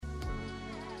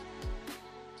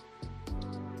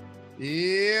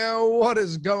Yeah, what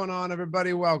is going on,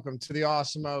 everybody? Welcome to the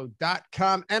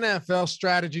Awesemo.com NFL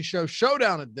strategy show,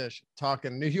 Showdown edition,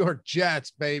 talking New York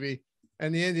Jets, baby,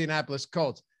 and the Indianapolis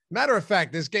Colts. Matter of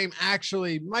fact, this game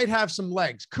actually might have some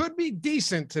legs. Could be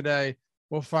decent today.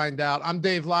 We'll find out. I'm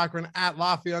Dave Loughran at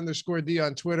Loughy_D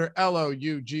on Twitter,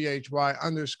 LOUGHY_D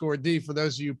for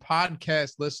those of you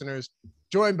podcast listeners.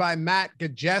 Joined by Matt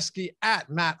Gajeski at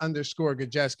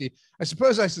Matt_Gajeski. I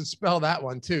suppose I should spell that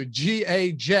one too.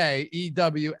 Gajewski.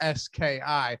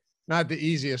 Not the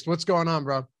easiest. What's going on,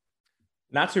 bro?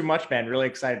 Not too much, man. Really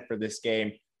excited for this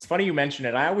game. It's funny you mentioned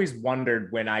it. I always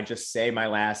wondered when I just say my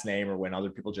last name or when other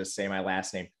people just say my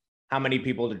last name, how many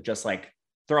people just like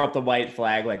throw up the white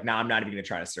flag, like, nah, I'm not even going to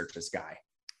try to search this guy.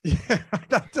 Yeah,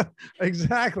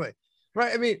 exactly.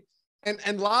 Right. I mean, and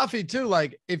Laffy too,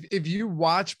 like if you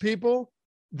watch people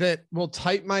that will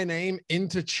type my name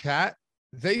into chat,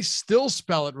 they still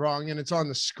spell it wrong and it's on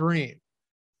the screen.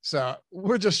 So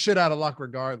we're just shit out of luck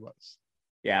regardless.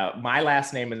 Yeah, my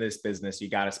last name in this business, you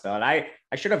got to spell it.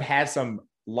 I should have had some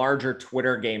larger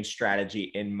Twitter game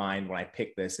strategy in mind when I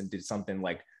picked this and did something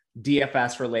like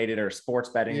DFS related or sports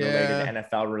betting related,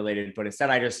 NFL related, but instead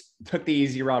I just took the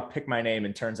easy route, picked my name,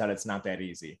 and turns out it's not that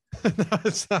easy. No,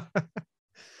 it's not.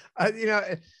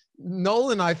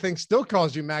 Nolan, I think, still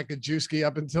calls you Matt Gajeski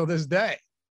up until this day.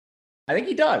 I think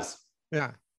he does.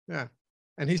 Yeah.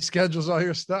 And he schedules all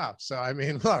your stuff. So, I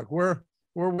mean, look, we're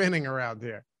winning around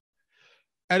here.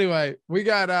 Anyway, we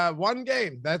got one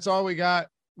game. That's all we got.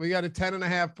 We got a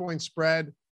 10.5 point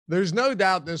spread. There's no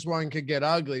doubt this one could get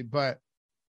ugly, but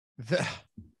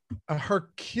a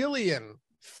Herculean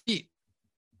feat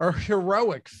or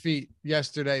heroic feat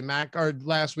yesterday, Mac, or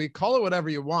last week, call it whatever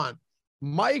you want.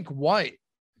 Mike White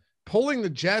pulling the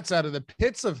Jets out of the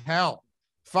pits of hell,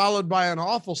 followed by an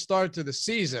awful start to the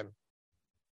season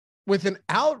with an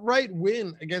outright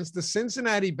win against the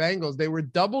Cincinnati Bengals. They were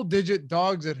double-digit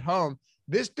dogs at home.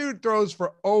 This dude throws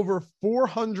for over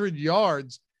 400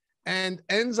 yards and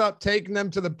ends up taking them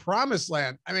to the promised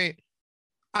land. I mean,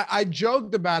 I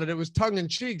joked about it. It was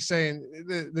tongue-in-cheek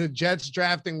saying the Jets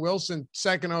drafting Wilson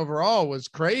second overall was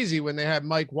crazy when they had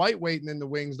Mike White waiting in the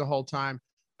wings the whole time.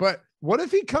 But what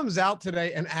if he comes out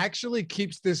today and actually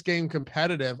keeps this game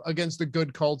competitive against a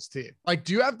good Colts team? Like,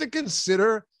 do you have to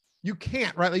consider – you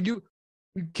can't, right? Like, you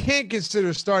can't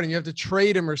consider starting. You have to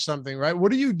trade him or something, right?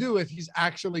 What do you do if he's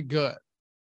actually good?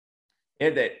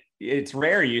 It's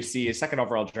rare you see a second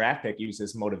overall draft pick use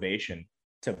this motivation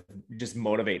to just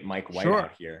motivate Mike White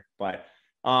out here. But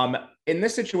in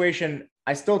this situation,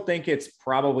 I still think it's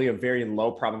probably a very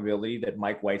low probability that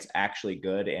Mike White's actually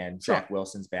good and Zach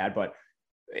Wilson's bad. But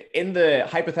in the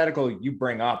hypothetical you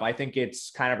bring up, I think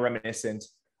it's kind of reminiscent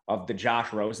of the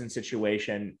Josh Rosen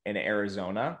situation in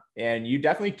Arizona. And you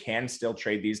definitely can still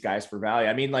trade these guys for value.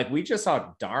 I mean, like we just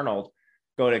saw Darnold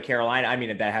go to Carolina. I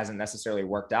mean, that hasn't necessarily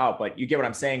worked out, but you get what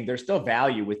I'm saying. There's still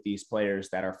value with these players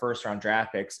that are first round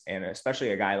draft picks. And especially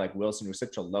a guy like Wilson, who's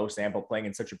such a low sample playing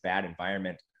in such a bad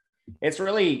environment. It's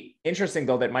really interesting,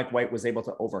 though, that Mike White was able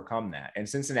to overcome that. And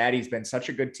Cincinnati's been such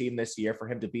a good team this year for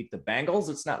him to beat the Bengals.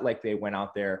 It's not like they went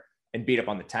out there and beat up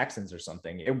on the Texans or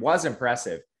something. It was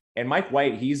impressive. And Mike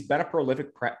White, he's been a prolific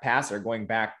passer going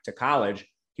back to college.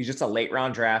 He's just a late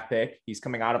round draft pick. He's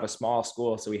coming out of a small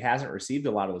school, so he hasn't received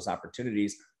a lot of those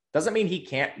opportunities. Doesn't mean he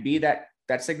can't be that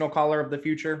signal caller of the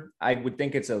future. I would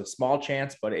think it's a small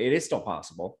chance, but it is still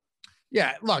possible.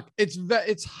 Yeah, look,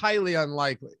 it's highly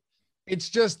unlikely. It's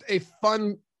just a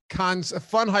fun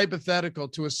hypothetical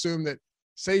to assume that,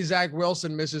 say, Zach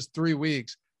Wilson misses 3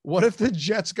 weeks. What if the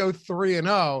Jets go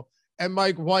 3-0 and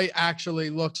Mike White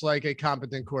actually looks like a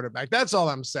competent quarterback? That's all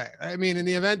I'm saying. I mean, in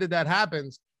the event that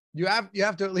happens, you have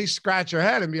to at least scratch your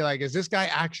head and be like, is this guy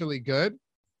actually good?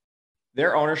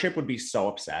 Their ownership would be so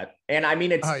upset. And I mean,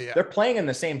 they're playing in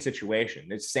the same situation.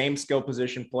 It's same skill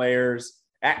position players,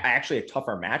 actually a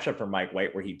tougher matchup for Mike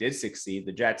White where he did succeed.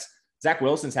 The Jets, Zach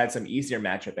Wilson's had some easier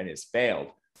matchup and has failed.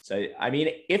 So, I mean,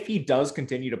 if he does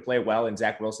continue to play well and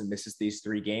Zach Wilson misses these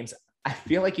 3 games, I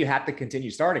feel like you have to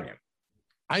continue starting him.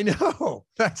 I know.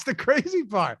 That's the crazy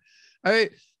part. I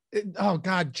mean, oh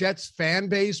God, Jets fan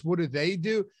base, what do they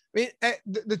do? I mean,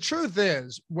 the truth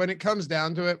is, when it comes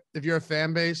down to it, if you're a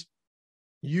fan base,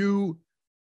 you'll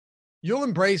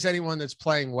embrace anyone that's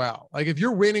playing well. Like if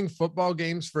you're winning football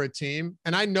games for a team,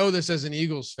 and I know this as an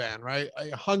Eagles fan, right?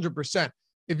 100%.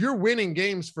 If you're winning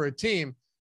games for a team,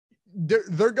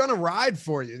 they're going to ride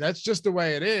for you. That's just the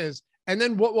way it is. And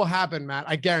then what will happen, Matt?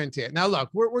 I guarantee it. Now, look,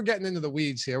 we're getting into the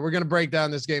weeds here. We're going to break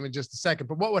down this game in just a second.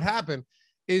 But what would happen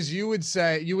is you would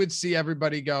see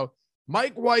everybody go,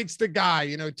 Mike White's the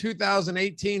guy,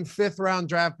 2018 5th round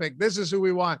draft pick. This is who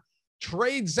we want.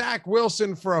 trade Zach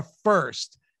Wilson for a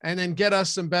first and then get us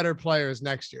some better players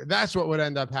next year. That's what would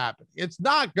end up happening. It's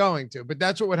not going to, but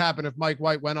that's what would happen if Mike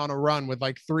White went on a run with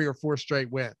like 3 or 4 straight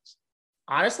wins.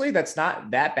 Honestly, that's not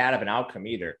that bad of an outcome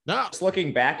either. No. Just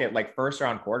looking back at like first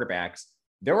round quarterbacks,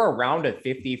 they were around a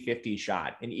 50-50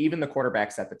 shot, and even the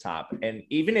quarterbacks at the top. And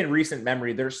even in recent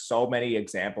memory, there's so many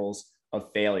examples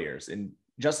of failures. And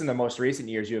just in the most recent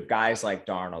years, you have guys like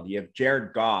Darnold, you have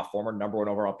Jared Goff, former #1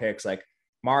 overall picks, like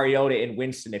Mariota and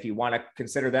Winston. If you want to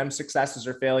consider them successes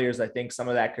or failures, I think some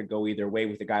of that could go either way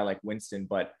with a guy like Winston,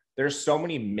 but there's so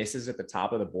many misses at the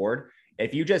top of the board.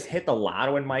 If you just hit the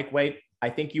lotto in Mike White, I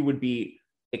think you would be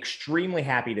extremely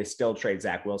happy to still trade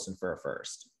Zach Wilson for a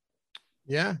first.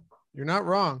 Yeah, you're not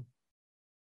wrong.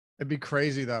 It'd be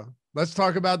crazy though. Let's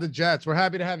talk about the Jets. We're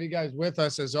happy to have you guys with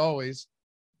us as always.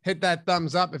 Hit that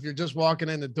thumbs up if you're just walking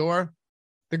in the door.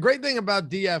 The great thing about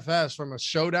DFS from a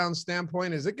showdown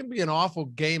standpoint is it can be an awful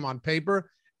game on paper,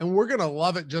 and we're going to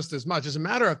love it just as much. As a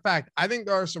matter of fact, I think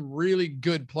there are some really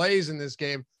good plays in this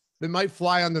game that might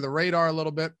fly under the radar a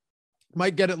little bit,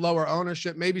 might get it lower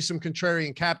ownership, maybe some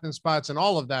contrarian captain spots and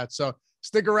all of that. So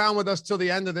stick around with us till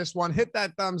the end of this one. Hit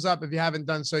that thumbs up if you haven't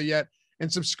done so yet,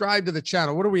 and subscribe to the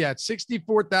channel. What are we at?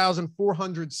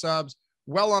 64,400 subs,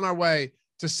 well on our way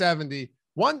to 70.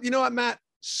 You know what, Matt?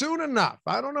 Soon enough.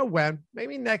 I don't know when,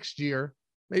 maybe next year,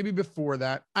 maybe before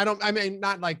that. I mean,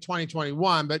 not like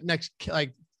 2021, but next,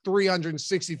 like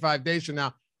 365 days from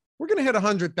now, we're going to hit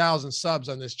 100,000 subs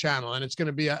on this channel, and it's going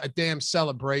to be a damn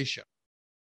celebration.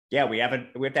 Yeah, we have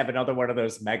to have another one of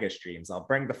those mega streams. I'll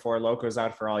bring the 4 Locos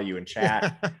out for all you in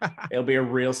chat. It'll be a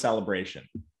real celebration.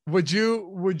 Would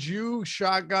you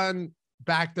shotgun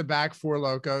back-to-back 4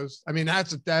 Locos? I mean,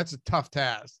 that's a tough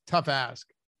ask.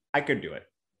 I could do it.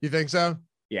 You think so?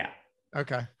 Yeah.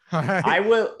 Okay. All right. I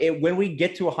will. When we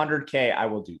get to 100K, I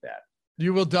will do that.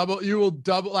 You will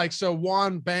double like, so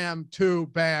 1, bam, 2,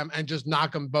 bam, and just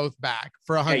knock them both back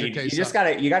for 100K.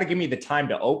 Yeah, you gotta give me the time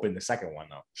to open the second one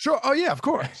though. Sure. Oh yeah, of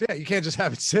course. Yeah. You can't just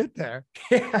have it sit there.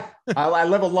 Yeah. I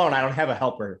live alone. I don't have a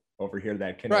helper over here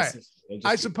that can assist.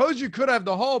 I suppose you could have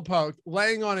the hole poked,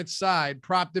 laying on its side,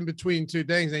 propped in between 2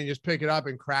 things, and you just pick it up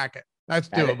and crack it. That's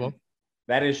doable.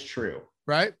 That is true.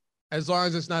 Right? As long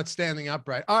as it's not standing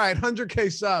upright. All right,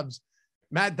 100K subs.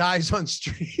 Matt dies on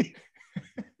stream.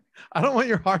 I don't want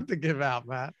your heart to give out,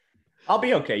 Matt. I'll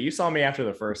be okay. You saw me after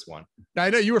the first one. I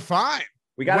know you were fine.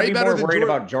 We got to be more worried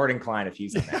about Jordan Klein if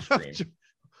he's on that stream.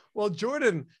 Well,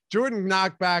 Jordan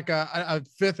knocked back a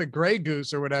fifth of Grey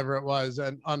Goose or whatever it was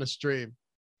on a stream.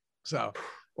 So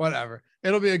whatever.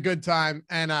 It'll be a good time.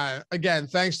 And again,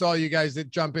 thanks to all you guys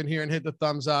that jump in here and hit the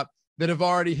thumbs up, that have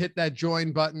already hit that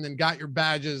join button and got your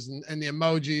badges and the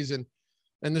emojis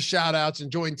and the shout outs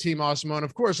and join Team Awesome. And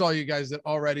of course, all you guys that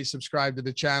already subscribe to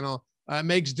the channel.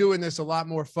 Makes doing this a lot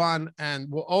more fun, and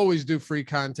we'll always do free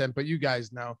content. But you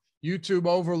guys know, YouTube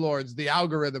overlords, the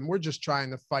algorithm, we're just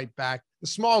trying to fight back. The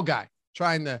small guy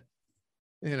trying to,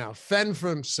 fend for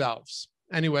themselves.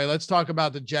 Anyway, let's talk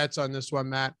about the Jets on this one,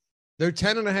 Matt. They're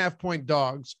 10.5-point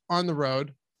dogs on the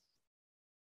road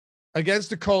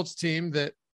against the Colts team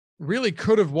that really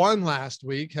could have won last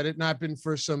week had it not been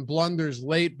for some blunders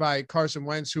late by Carson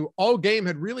Wentz, who all game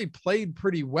had really played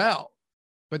pretty well,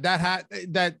 but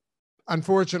that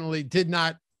unfortunately did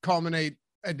not culminate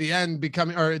at the end become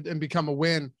a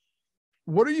win.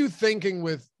 What are you thinking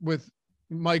with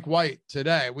Mike White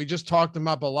today? We just talked him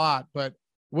up a lot, but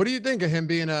what do you think of him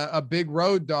being a big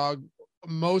road dog,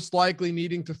 most likely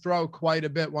needing to throw quite a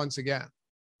bit once again?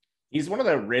 He's one of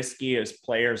the riskiest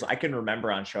players I can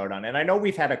remember on Showdown. And I know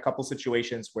we've had a couple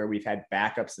situations where we've had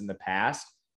backups in the past.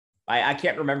 I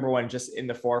can't remember one just in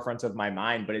the forefront of my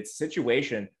mind, but it's a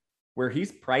situation where he's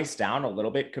priced down a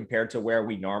little bit compared to where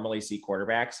we normally see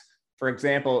quarterbacks. For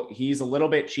example, he's a little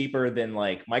bit cheaper than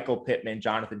like Michael Pittman,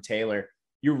 Jonathan Taylor.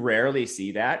 You rarely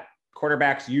see that.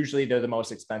 Quarterbacks, usually they're the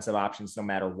most expensive options no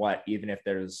matter what, even if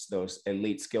there's those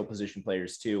elite skill position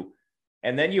players too.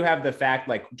 And then you have the fact,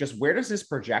 like, just where does this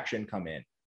projection come in?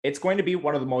 It's going to be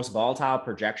one of the most volatile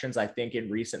projections, I think, in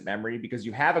recent memory, because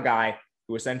you have a guy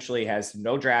who essentially has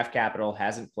no draft capital,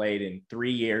 hasn't played in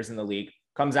 3 years in the league,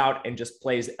 comes out and just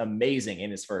plays amazing in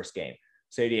his first game.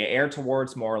 So do you err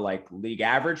towards more like league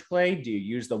average play? Do you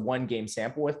use the 1-game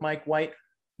sample with Mike White?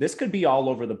 This could be all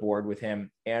over the board with him.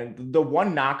 And the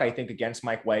one knock, I think, against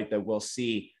Mike White that we'll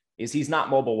see is he's not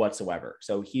mobile whatsoever.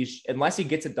 So unless he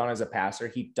gets it done as a passer,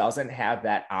 he doesn't have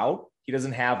that out. He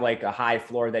doesn't have like a high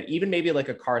floor that even maybe like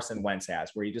a Carson Wentz has,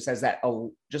 where he just has that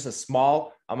just a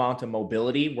small amount of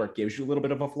mobility where it gives you a little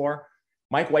bit of a floor.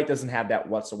 Mike White doesn't have that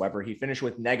whatsoever. He finished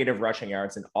with negative rushing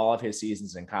yards in all of his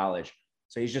seasons in college.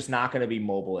 So he's just not going to be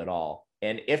mobile at all.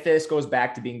 And if this goes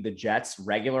back to being the Jets'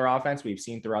 regular offense we've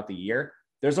seen throughout the year,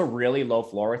 there's a really low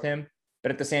floor with him.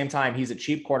 But at the same time, he's a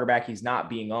cheap quarterback. He's not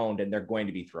being owned, and they're going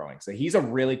to be throwing. So he's a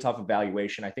really tough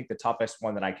evaluation. I think the toughest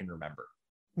one that I can remember.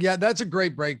 Yeah, that's a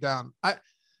great breakdown.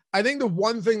 I think the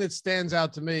one thing that stands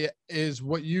out to me is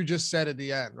what you just said at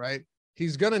the end, right?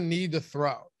 He's going to need to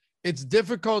throw. It's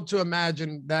difficult to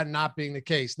imagine that not being the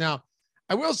case. Now,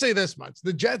 I will say this much.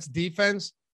 The Jets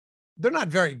defense, they're not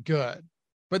very good,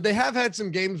 but they have had some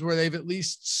games where they've at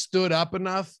least stood up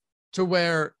enough to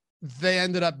where they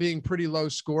ended up being pretty low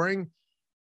scoring.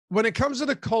 When it comes to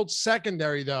the Colts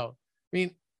secondary, though, I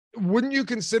mean, wouldn't you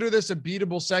consider this a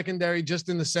beatable secondary just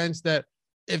in the sense that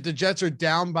if the Jets are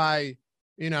down by,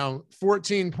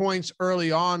 14 points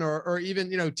early on or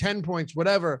even, 10 points,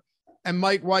 whatever, and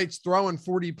Mike White's throwing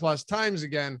 40 plus times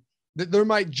again, that there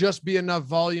might just be enough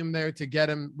volume there to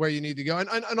get him where you need to go.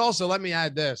 And also let me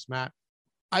add this, Matt,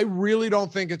 I really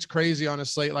don't think it's crazy on a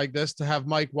slate like this to have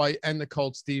Mike White and the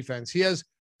Colts defense. He has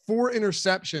 4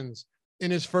 interceptions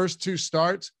in his first 2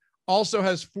 starts, also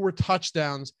has 4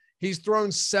 touchdowns. He's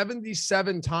thrown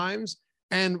 77 times,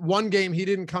 and one game he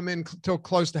didn't come in till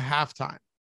close to halftime.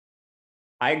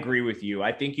 I agree with you.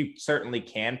 I think you certainly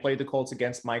can play the Colts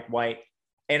against Mike White.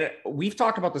 And we've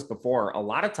talked about this before. A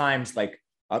lot of times, like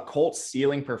a Colts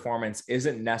ceiling performance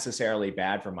isn't necessarily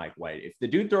bad for Mike White. If the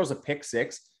dude throws a pick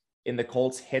 6 and the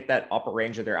Colts hit that upper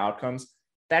range of their outcomes,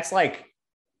 that's like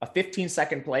a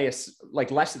 15-second play, is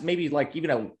like less, maybe like even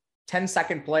a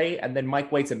 10-second play. And then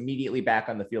Mike White's immediately back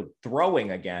on the field throwing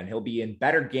again. He'll be in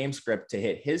better game script to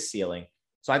hit his ceiling.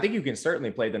 So I think you can certainly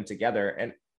play them together.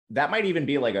 And that might even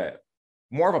be like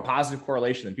more of a positive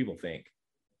correlation than people think.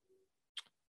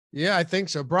 Yeah, I think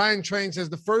so. Brian Train says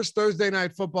the first Thursday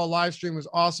Night Football live stream was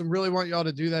awesome. Really want y'all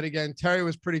to do that again. Terry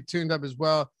was pretty tuned up as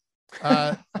well.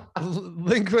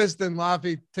 Lindquist and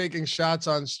Laffy taking shots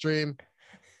on stream.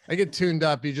 I get tuned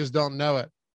up. You just don't know it.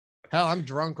 Hell, I'm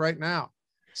drunk right now.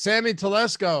 Sammy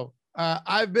Telesco.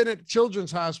 I've been at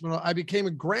Children's Hospital. I became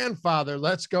a grandfather.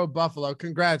 Let's go Buffalo.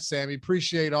 Congrats, Sammy.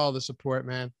 Appreciate all the support,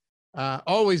 man.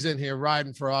 Always in here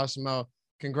riding for Awesemo.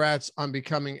 Congrats on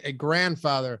becoming a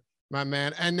grandfather, my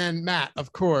man. And then Matt,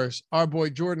 of course, our boy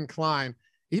Jordan Klein,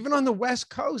 even on the West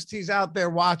Coast, he's out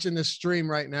there watching the stream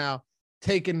right now,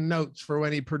 taking notes for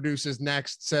when he produces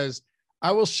next. Says,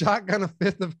 I will shotgun a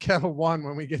 5th of Kettle One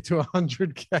when we get to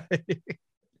 100K.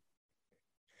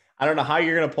 I don't know how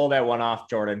you're going to pull that one off,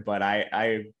 Jordan, but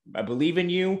I believe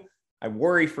in you. I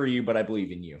worry for you, but I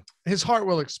believe in you. His heart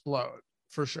will explode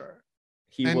for sure.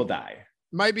 He will die.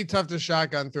 Might be tough to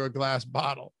shotgun through a glass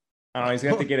bottle. I don't know. He's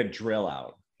going to have to get a drill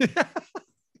out.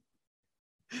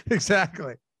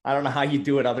 Exactly. I don't know how you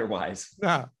do it otherwise.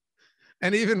 No.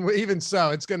 And even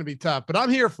so, it's going to be tough, but I'm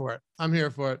here for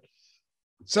it.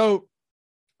 So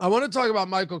I want to talk about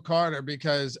Michael Carter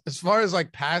because as far as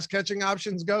like pass catching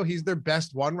options go, he's their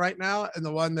best one right now. And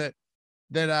the one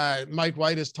that Mike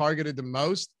White has targeted the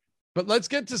most. But let's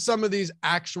get to some of these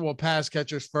actual pass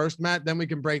catchers first, Matt. Then we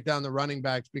can break down the running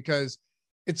backs because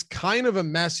it's kind of a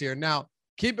mess here. Now,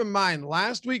 keep in mind,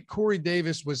 last week, Corey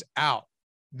Davis was out.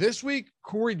 This week,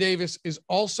 Corey Davis is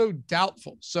also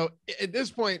doubtful. So at this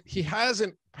point, he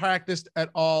hasn't practiced at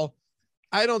all.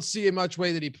 I don't see much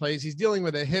way that he plays. He's dealing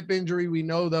with a hip injury. We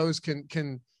know those can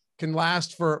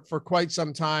last for quite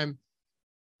some time.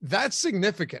 That's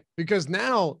significant because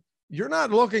now you're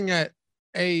not looking at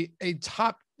a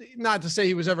top, not to say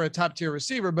he was ever a top tier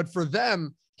receiver, but for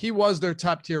them, he was their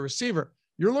top tier receiver.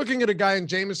 You're looking at a guy in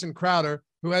Jamison Crowder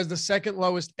who has the 2nd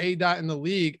lowest ADOT in the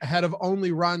league ahead of only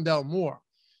Rondell Moore.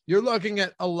 You're looking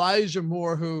at Elijah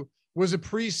Moore, who was a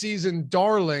preseason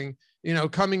darling,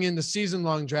 coming into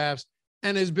season-long drafts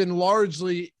and has been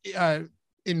largely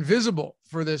invisible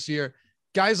for this year.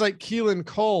 Guys like Keelan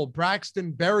Cole,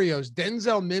 Braxton Berrios,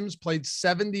 Denzel Mims played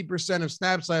 70% of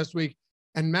snaps last week.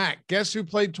 And Matt, guess who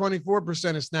played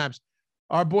 24% of snaps?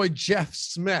 Our boy Jeff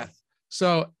Smith.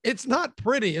 So it's not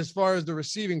pretty as far as the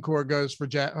receiving core goes for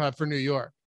New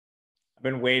York. I've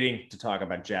been waiting to talk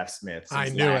about Jeff Smith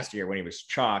since last year when he was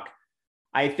chalk.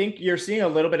 I think you're seeing a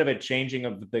little bit of a changing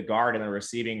of the guard in the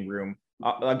receiving room.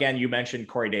 Again, you mentioned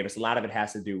Corey Davis. A lot of it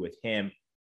has to do with him.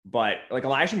 But like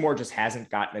Elijah Moore just hasn't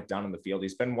gotten it done on the field.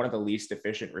 He's been one of the least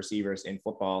efficient receivers in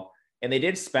football. And they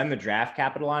did spend the draft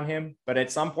capital on him. But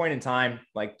at some point in time,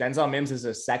 like Denzel Mims is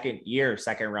a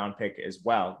 2nd-round pick as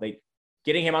well.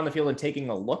 Getting him on the field and taking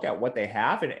a look at what they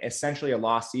have and essentially a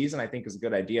lost season, I think is a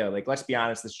good idea. Like, let's be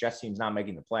honest, this Jets team's not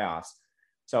making the playoffs.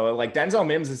 So like Denzel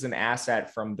Mims is an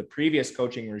asset from the previous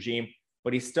coaching regime,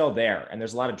 but he's still there. And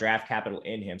there's a lot of draft capital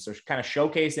in him. So kind of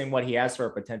showcasing what he has for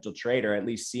a potential trade, or at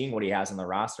least seeing what he has on the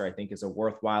roster, I think is a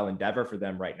worthwhile endeavor for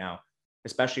them right now.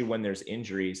 especially when there's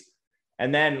injuries.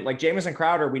 And then like Jamison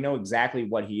Crowder, we know exactly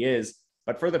what he is,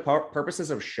 but for the purposes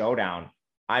of Showdown,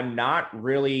 I'm not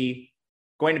really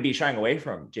going to be shying away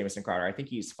from Jamison Crowder. I think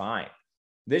he's fine.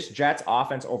 This Jets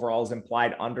offense overall is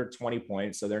implied under 20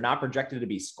 points, so they're not projected to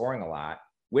be scoring a lot.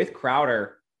 With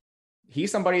Crowder,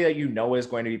 he's somebody that you know is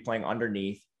going to be playing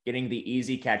underneath, getting the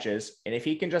easy catches. And if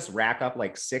he can just rack up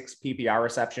like 6 PPR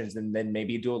receptions and then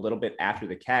maybe do a little bit after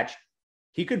the catch,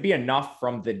 he could be enough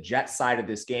from the Jet side of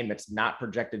this game that's not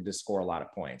projected to score a lot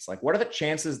of points. Like, what are the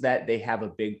chances that they have a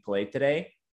big play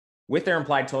today? With their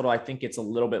implied total, I think it's a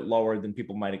little bit lower than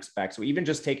people might expect. So even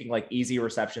just taking like easy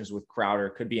receptions with Crowder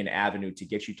could be an avenue to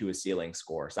get you to a ceiling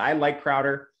score. So I like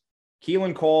Crowder.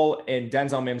 Keelan Cole and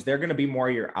Denzel Mims, they're going to be more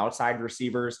your outside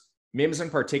receivers. Mims in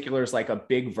particular is like a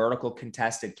big vertical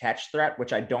contested catch threat,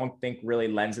 which I don't think really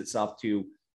lends itself to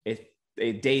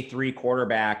a day 3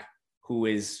 quarterback who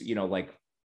is, you know, like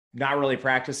not really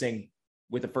practicing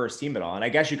with the first team at all. And I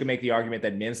guess you could make the argument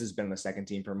that Mims has been on the second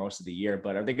team for most of the year,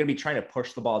 but are they going to be trying to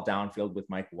push the ball downfield with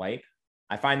Mike White?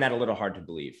 I find that a little hard to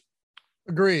believe.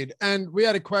 Agreed. And we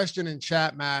had a question in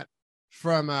chat, Matt,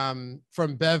 from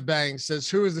Bev Bang, says,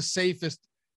 who is the safest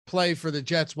play for the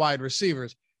Jets wide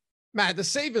receivers? Matt, the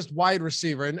safest wide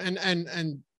receiver,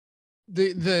 and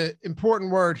the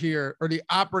important word here, or the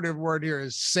operative word here,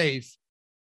 is safe,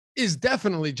 is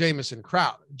definitely Jamison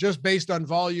Crowder, just based on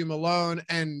volume alone.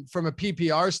 And from a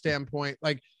PPR standpoint,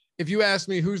 like if you ask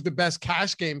me who's the best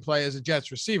cash game play as a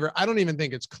Jets receiver, I don't even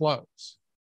think it's close.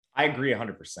 I agree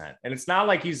 100%. And it's not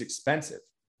like he's expensive.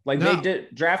 Like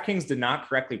DraftKings did not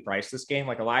correctly price this game.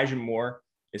 Like Elijah Moore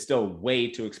is still way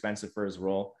too expensive for his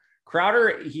role.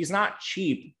 Crowder, he's not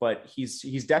cheap, but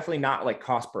he's definitely not like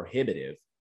cost prohibitive.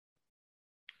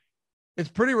 It's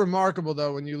pretty remarkable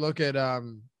though when you look at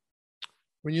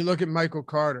Michael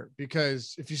Carter,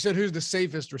 because if you said who's the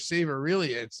safest receiver,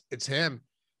 really it's him.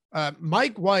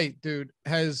 Mike White, dude,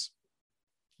 has,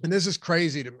 and this is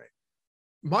crazy to me,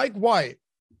 Mike White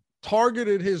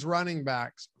targeted his running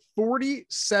backs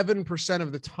 47%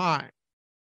 of the time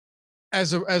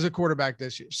as a quarterback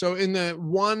this year. So in the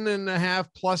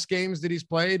 1.5+ games that he's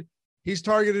played, he's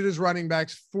targeted his running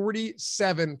backs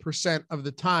 47% of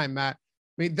the time, Matt.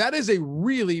 I mean, that is a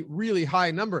really, really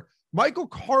high number. Michael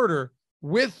Carter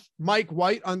with Mike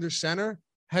White under center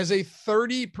has a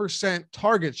 30%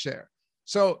 target share.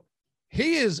 So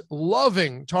he is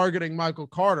loving targeting Michael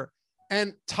Carter.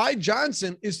 And Ty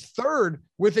Johnson is third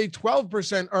with a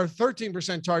 12% or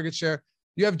 13% target share.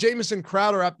 You have Jamison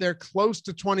Crowder up there close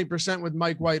to 20% with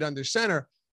Mike White under center.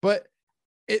 But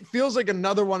it feels like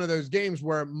another one of those games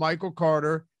where Michael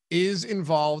Carter is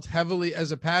involved heavily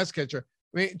as a pass catcher.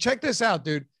 I mean, check this out,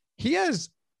 dude. He has,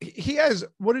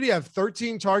 what did he have?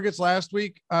 13 targets last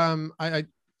week. I'm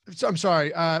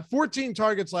sorry, 14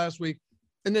 targets last week,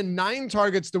 and then 9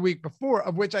 targets the week before,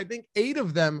 of which I think 8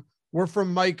 of them were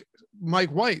from Mike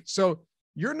White. So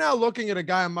you're now looking at a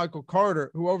guy, Michael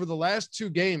Carter, who over the last 2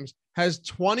 games has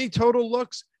 20 total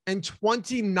looks and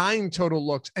 29 total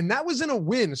looks. And that was in a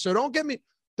win. So don't get me,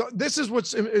 this is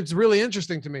it's really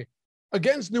interesting to me.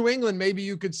 Against New England, maybe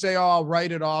you could say, oh, I'll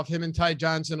write it off. Him and Ty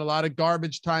Johnson, a lot of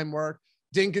garbage time work,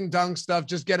 dink and dunk stuff,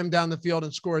 just get him down the field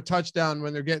and score a touchdown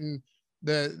when they're getting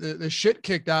the shit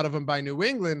kicked out of them by New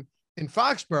England in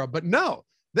Foxborough. But no,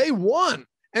 they won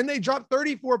and they dropped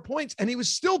 34 points and he was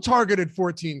still targeted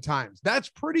 14 times. That's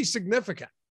pretty significant.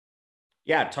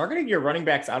 Yeah, targeting your running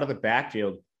backs out of the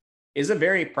backfield is a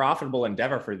very profitable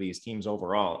endeavor for these teams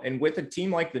overall. And with a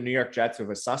team like the New York Jets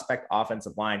with a suspect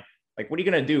offensive line, like, what are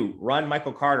you going to do? Run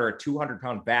Michael Carter, a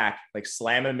 200-pound back, like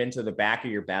slam him into the back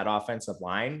of your bad offensive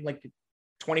line, like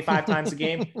 25 times a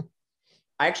game?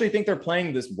 I actually think they're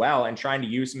playing this well and trying to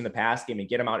use him in the pass game and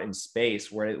get him out in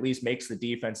space where it at least makes the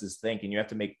defenses think, and you have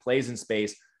to make plays in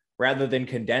space rather than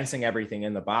condensing everything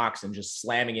in the box and just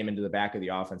slamming him into the back of the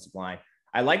offensive line.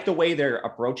 I like the way they're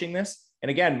approaching this.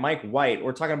 And again, Mike White,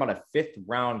 we're talking about a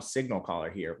 5th-round signal caller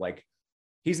here. Like,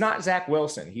 he's not Zach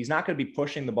Wilson. He's not going to be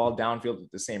pushing the ball downfield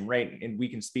at the same rate. And we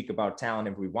can speak about talent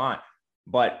if we want.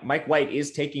 But Mike White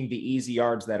is taking the easy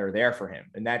yards that are there for him.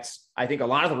 And that's, I think, a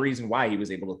lot of the reason why he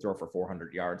was able to throw for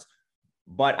 400 yards.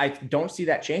 But I don't see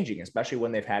that changing, especially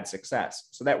when they've had success.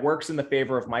 So that works in the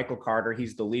favor of Michael Carter.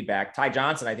 He's the lead back. Ty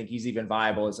Johnson, I think he's even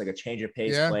viable as like a change of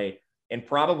pace play. And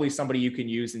probably somebody you can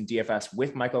use in DFS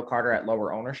with Michael Carter at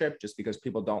lower ownership, just because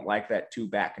people don't like that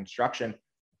 2-back construction.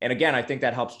 And again, I think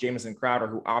that helps Jamison Crowder,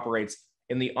 who operates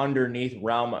in the underneath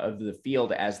realm of the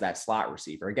field as that slot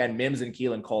receiver. Again, Mims and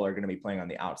Keelan Cole are going to be playing on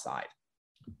the outside.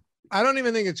 I don't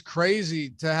even think it's crazy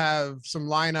to have some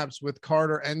lineups with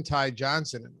Carter and Ty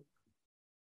Johnson in them.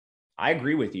 I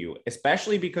agree with you,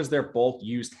 especially because they're both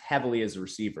used heavily as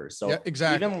receivers. So yeah,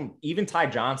 exactly. even Ty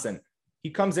Johnson,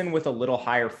 he comes in with a little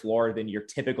higher floor than your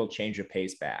typical change of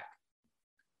pace back.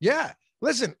 Yeah.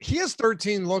 Listen, he has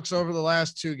 13 looks over the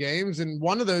last 2 games. And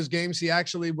one of those games, he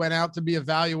actually went out to be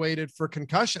evaluated for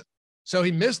concussion. So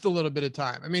he missed a little bit of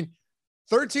time. I mean,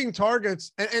 13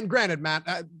 targets. And granted,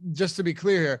 Matt, just to be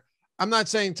clear here, I'm not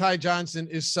saying Ty Johnson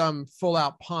is some full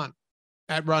out punt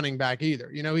at running back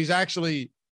either. You know, he's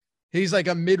like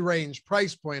a mid-range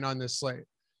price point on this slate.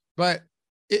 But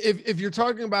if you're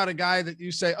talking about a guy that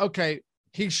you say, okay,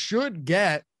 he should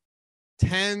get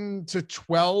 10 to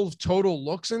 12 total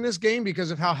looks in this game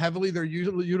because of how heavily they're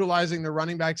utilizing the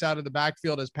running backs out of the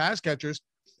backfield as pass catchers,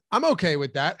 I'm okay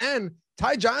with that. And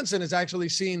Ty Johnson has actually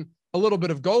seen a little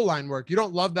bit of goal line work. You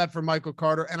don't love that for Michael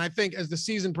Carter. And I think as the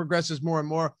season progresses more and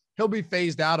more, he'll be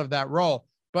phased out of that role.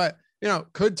 But, you know,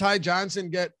 could Ty Johnson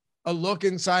get a look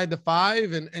inside the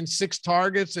 5 and 6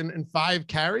 targets and 5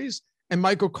 carries, and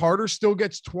Michael Carter still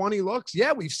gets 20 looks?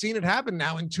 Yeah, we've seen it happen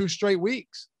now in 2 straight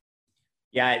weeks.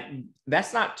 Yeah,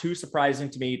 that's not too surprising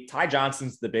to me. Ty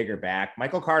Johnson's the bigger back.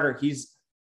 Michael Carter, he's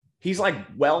like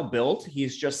well built.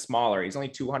 He's just smaller. He's only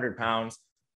 200 pounds.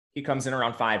 He comes in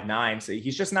around 5'9". So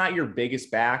he's just not your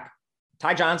biggest back.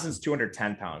 Ty Johnson's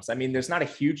 210 pounds. I mean, there's not a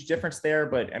huge difference there,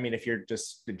 but I mean, if you're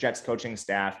just the Jets coaching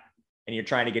staff and you're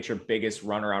trying to get your biggest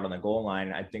runner out on the goal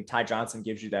line, I think Ty Johnson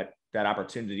gives you that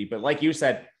opportunity. But like you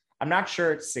said, I'm not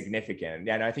sure it's significant.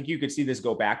 And I think you could see this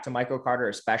go back to Michael Carter,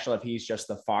 especially if he's just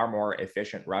the far more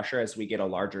efficient rusher as we get a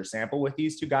larger sample with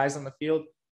these 2 guys on the field.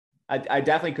 I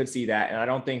definitely could see that. And I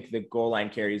don't think the goal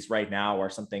line carries right now are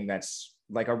something that's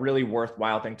like a really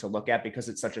worthwhile thing to look at because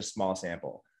it's such a small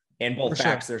sample. In both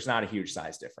backs, there's not a huge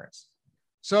size difference.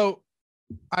 So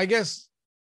I guess,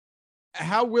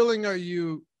 how willing are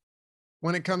you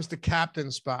when it comes to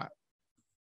captain spot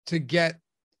to get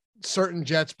certain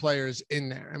Jets players in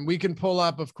there? And we can pull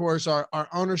up, of course, our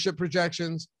ownership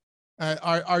projections.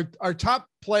 Our top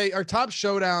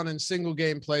showdown and single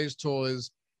game plays tool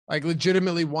is like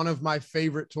legitimately one of my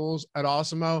favorite tools at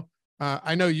Awesemo.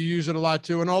 I know you use it a lot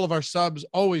too, and all of our subs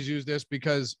always use this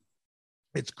because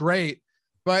it's great,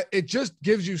 but it just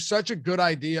gives you such a good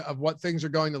idea of what things are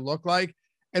going to look like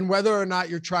and whether or not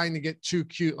you're trying to get too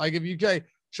cute. Like if you say,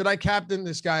 should I captain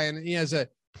this guy? And he has a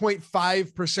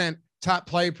 0.5% top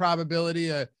play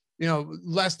probability,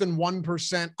 less than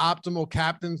 1% optimal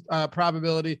captain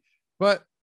probability. But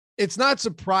it's not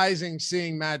surprising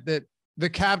seeing, Matt, that the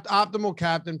optimal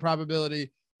captain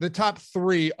probability, the top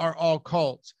 3 are all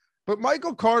Colts. But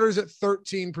Michael Carter's at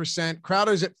 13%,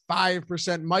 Crowder's at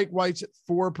 5%, Mike White's at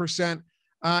 4%,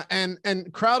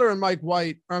 and Crowder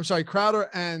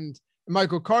and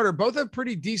Michael Carter both have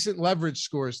pretty decent leverage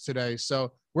scores today.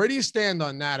 So where do you stand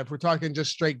on that if we're talking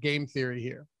just straight game theory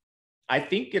here? I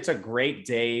think it's a great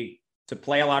day to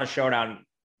play a lot of Showdown,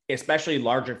 especially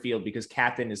larger field, because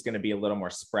captain is going to be a little more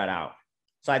spread out.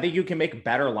 So I think you can make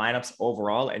better lineups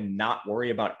overall and not worry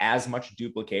about as much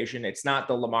duplication. It's not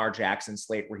the Lamar Jackson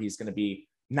slate where he's going to be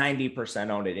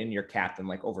 90% owned in your captain,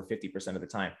 like over 50% of the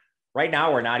time. Right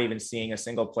now, we're not even seeing a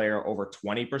single player over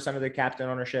 20% of the captain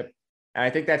ownership. And I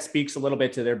think that speaks a little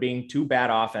bit to there being 2 bad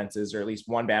offenses, or at least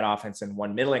 1 bad offense and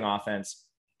 1 middling offense.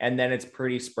 And then it's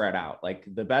pretty spread out. Like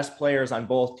the best players on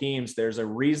both teams, there's a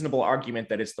reasonable argument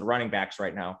that it's the running backs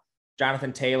right now.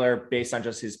 Jonathan Taylor, based on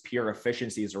just his pure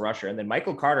efficiency as a rusher. And then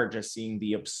Michael Carter just seeing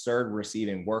the absurd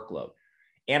receiving workload.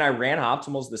 And I ran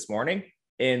optimals this morning,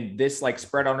 and this like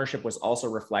spread ownership was also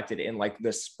reflected in like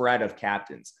the spread of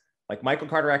captains. Like Michael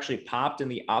Carter actually popped in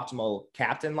the optimal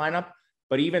captain lineup,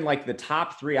 but even like the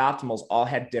top 3 optimals all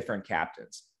had different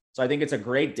captains. So I think it's a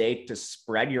great day to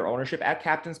spread your ownership at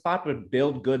captain spot, but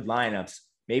build good lineups,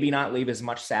 maybe not leave as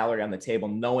much salary on the table,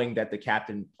 knowing that the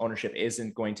captain ownership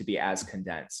isn't going to be as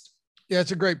condensed. Yeah,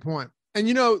 it's a great point. And,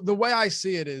 you know, the way I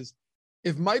see it is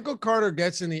if Michael Carter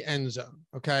gets in the end zone,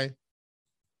 okay,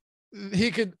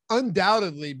 he could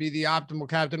undoubtedly be the optimal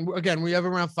captain. Again, we have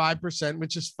around 5%,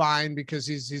 which is fine because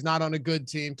he's not on a good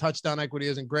team. Touchdown equity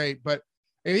isn't great. But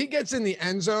if he gets in the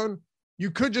end zone,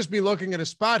 you could just be looking at a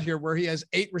spot here where he has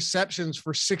 8 receptions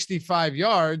for 65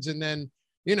 yards and then,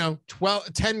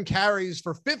 10 carries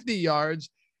for 50 yards.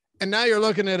 And now you're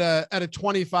looking at a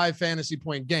 25 fantasy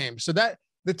point game. So that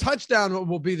the touchdown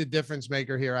will be the difference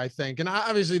maker here, I think. And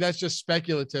obviously that's just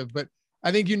speculative, but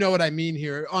I think you know what I mean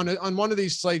here. On one of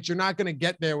these slates, you're not going to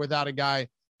get there without a guy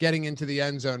getting into the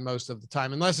end zone most of the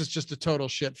time, unless it's just a total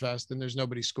shit fest and there's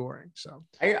nobody scoring. So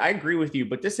I agree with you,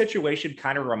 but this situation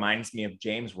kind of reminds me of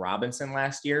James Robinson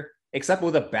last year, except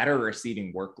with a better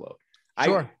receiving workload.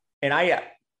 Sure.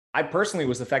 I personally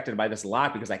was affected by this a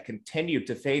lot because I continued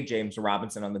to fade James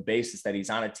Robinson on the basis that he's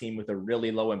on a team with a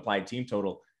really low implied team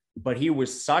total, but he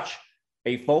was such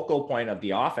a focal point of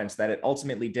the offense that it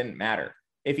ultimately didn't matter.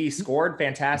 If he scored,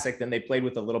 fantastic, then they played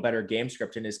with a little better game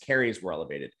script and his carries were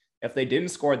elevated. If they didn't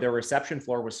score, their reception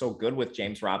floor was so good with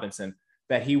James Robinson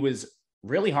that he was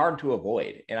really hard to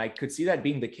avoid. And I could see that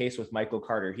being the case with Michael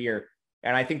Carter here.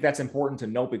 And I think that's important to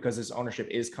note because his ownership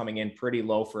is coming in pretty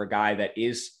low for a guy that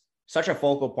is such a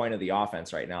focal point of the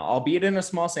offense right now, albeit in a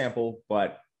small sample,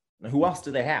 but who else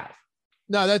do they have?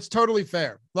 No, that's totally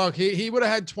fair. Look, he would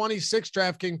have had 26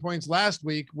 DraftKings points last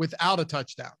week without a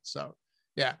touchdown. So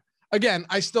yeah, again,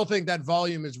 I still think that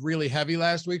volume is really heavy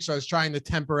last week. So I was trying to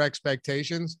temper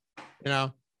expectations,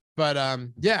 but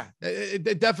yeah,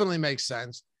 it definitely makes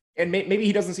sense. And maybe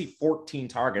he doesn't see 14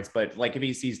 targets, but like if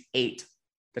he sees 8,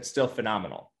 that's still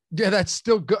phenomenal. Yeah, that's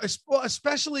still good. Well,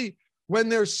 especially when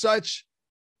there's such,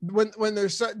 when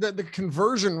there's the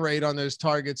conversion rate on those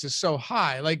targets is so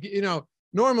high. Like,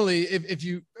 normally if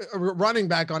you are running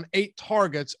back on 8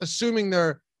 targets, assuming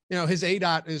they're, his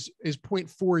ADOT is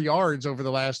 0.4 yards over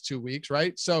the last 2 weeks.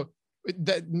 Right. So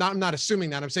I'm not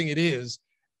assuming that, I'm saying it is.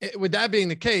 With that being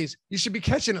the case, you should be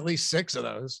catching at least 6 of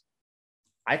those.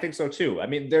 I think so too. I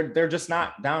mean, they're just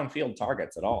not downfield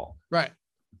targets at all. Right.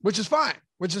 Which is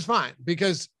fine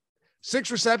because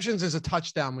 6 receptions is a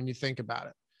touchdown when you think about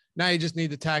it. Now you just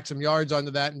need to tack some yards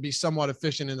onto that and be somewhat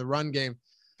efficient in the run game.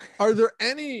 Are there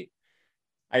any?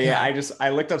 I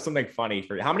looked up something funny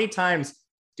for you. How many times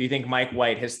do you think Mike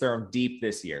White has thrown deep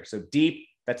this year? So deep,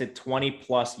 that's a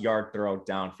 20+ yard throw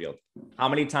downfield. How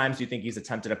many times do you think he's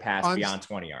attempted a pass beyond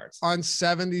 20 yards? On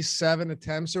 77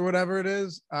 attempts or whatever it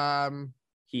is. What does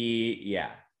he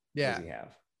have?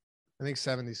 I think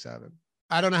 77.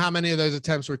 I don't know how many of those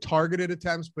attempts were targeted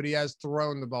attempts, but he has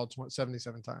thrown the ball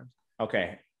 77 times.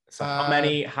 Okay. So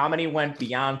how many went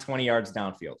beyond 20 yards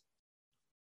downfield?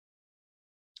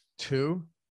 2.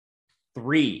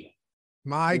 3.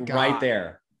 My God. Right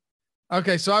there.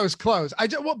 Okay. So I was close.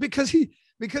 Because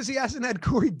he hasn't had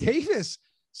Corey Davis.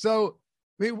 So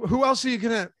I mean, who else are you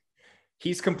going to?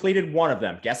 He's completed one of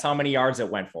them. Guess how many yards it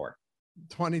went for?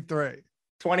 23.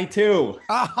 22.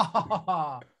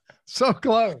 Oh, so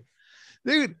close.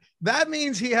 Dude, that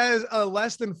means he has a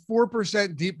less than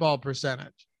 4% deep ball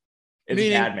percentage. It's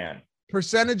bad, man.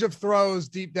 Percentage of throws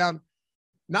deep down.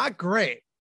 Not great.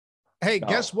 Hey,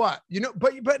 guess what?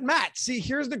 But Matt, see,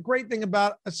 here's the great thing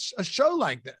about a show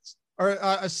like this or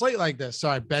a slate like this.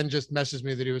 Sorry, Ben just messaged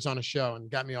me that he was on a show and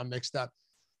got me all mixed up.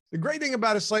 The great thing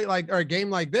about a game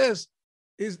like this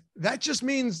is that just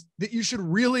means that you should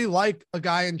really like a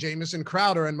guy in Jamison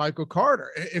Crowder and Michael Carter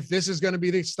if this is going to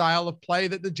be the style of play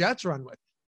that the Jets run with.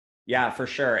 Yeah, for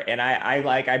sure. And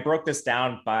I broke this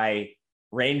down by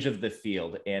range of the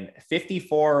field, and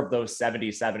 54 of those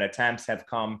 77 attempts have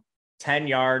come 10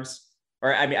 yards,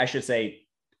 or I should say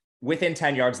within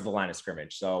 10 yards of the line of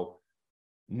scrimmage. So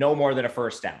no more than a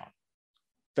first down.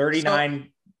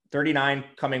 39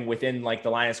 coming within like the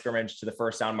line of scrimmage to the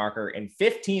first down marker, and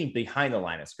 15 behind the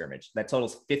line of scrimmage. That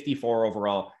totals 54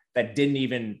 overall. That he didn't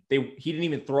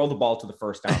even throw the ball to the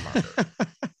first down marker.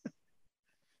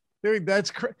 Dude,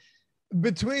 that's crazy.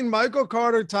 Between Michael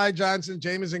Carter, Ty Johnson,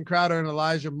 Jamison Crowder, and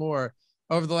Elijah Moore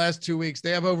over the last 2 weeks,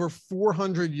 they have over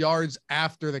 400 yards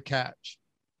after the catch.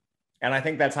 And I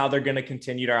think that's how they're going to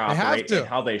continue to operate and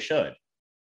how they should.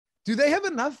 Do they have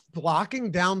enough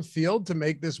blocking downfield to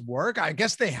make this work? I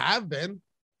guess they have been.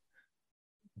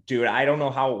 Dude, I don't know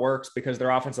how it works because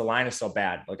their offensive line is so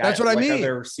bad. That's what I mean.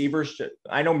 Their receivers,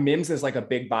 I know Mims is like a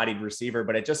big bodied receiver,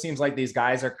 but it just seems like these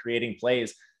guys are creating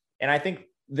plays. And I think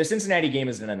the Cincinnati game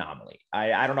is an anomaly.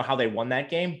 I don't know how they won that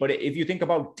game, but if you think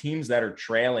about teams that are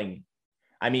trailing,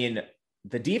 I mean,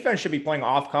 the defense should be playing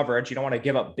off coverage. You don't want to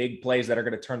give up big plays that are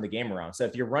going to turn the game around. So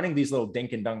if you're running these little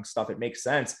dink and dunk stuff, it makes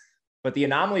sense. But the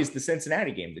anomaly is the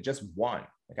Cincinnati game that just won.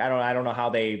 Like, I don't know how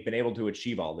they've been able to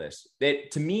achieve all this.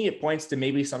 To me, it points to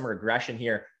maybe some regression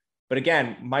here. But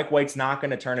again, Mike White's not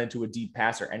going to turn into a deep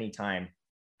passer anytime.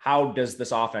 How does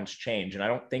this offense change? And I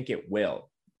don't think it will.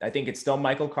 I think it's still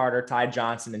Michael Carter, Ty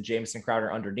Johnson, and Jamison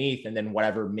Crowder underneath. And then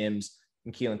whatever Mims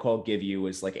and Keelan Cole give you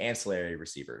is like ancillary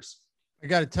receivers. I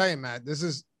got to tell you, Matt, this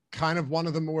is kind of one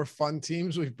of the more fun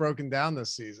teams we've broken down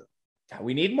this season.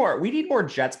 We need more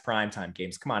Jets primetime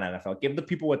games. Come on, NFL. Give the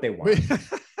people what they want.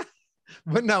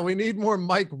 But no, we need more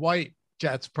Mike White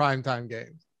Jets primetime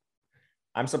games.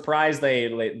 I'm surprised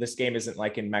this game isn't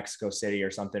like in Mexico City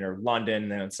or something, or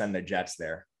London, and send the Jets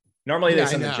there. Normally they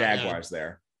send the Jaguars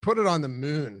there. Put it on the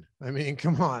moon. I mean,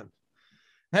 come on.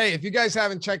 Hey, if you guys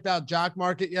haven't checked out Jock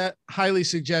Market yet, highly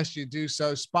suggest you do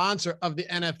so. Sponsor of the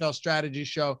NFL Strategy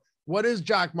Show. What is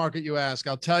Jock Market, you ask?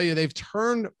 I'll tell you, they've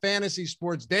turned fantasy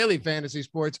sports, daily fantasy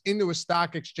sports, into a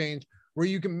stock exchange where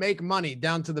you can make money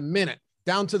down to the minute,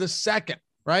 down to the second,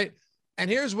 right? And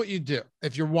here's what you do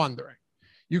if you're wondering.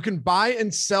 You can buy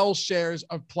and sell shares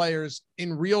of players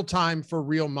in real time for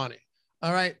real money.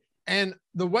 All right. And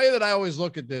the way that I always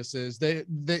look at this is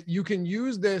that you can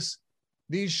use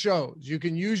these shows. You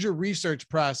can use your research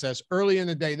process early in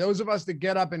the day. Those of us that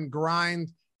get up and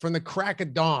grind from the crack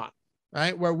of dawn,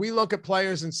 right? Where we look at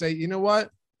players and say, you know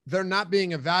what? They're not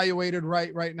being evaluated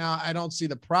right now. I don't see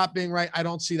the prop being right. I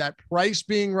don't see that price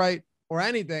being right or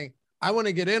anything. I want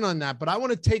to get in on that, but I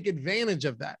want to take advantage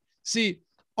of that. See,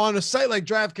 on a site like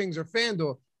DraftKings or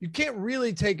FanDuel, you can't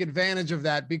really take advantage of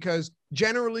that because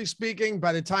generally speaking,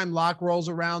 by the time lock rolls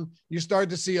around, you start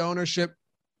to see ownership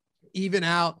even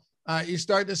out. You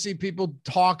start to see people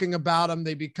talking about them.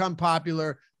 They become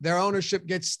popular. Their ownership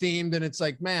gets steamed. And it's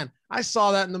like, man, I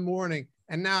saw that in the morning.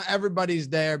 And now everybody's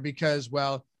there because,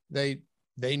 well, they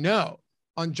know.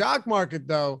 On Jock Market,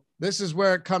 though, this is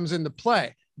where it comes into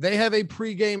play. They have a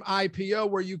pregame IPO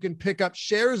where you can pick up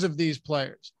shares of these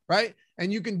players, right?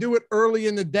 And you can do it early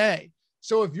in the day.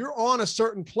 So if you're on a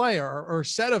certain player or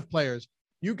set of players,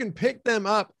 you can pick them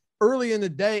up early in the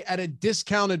day at a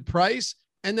discounted price.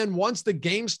 And then once the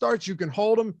game starts, you can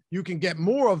hold them, you can get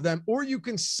more of them, or you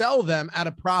can sell them at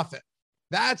a profit.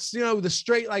 That's, the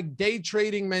straight like day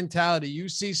trading mentality. You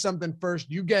see something first,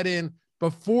 you get in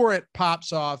before it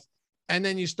pops off, and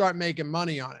then you start making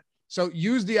money on it. So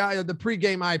use the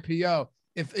pregame IPO.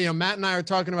 If Matt and I are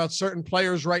talking about certain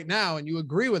players right now and you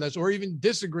agree with us or even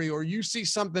disagree, or you see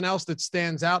something else that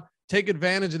stands out, take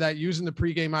advantage of that using the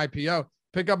pregame IPO,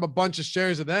 pick up a bunch of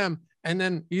shares of them, and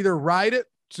then either ride it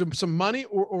some money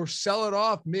or sell it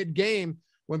off mid-game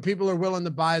when people are willing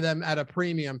to buy them at a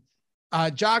premium.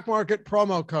 Jock Market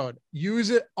promo code. Use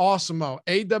it, AWESEMO,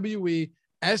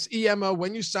 AWESEMO.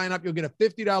 When you sign up, you'll get a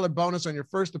 $50 bonus on your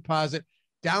first deposit.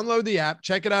 Download the app,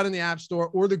 check it out in the App Store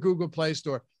or the Google Play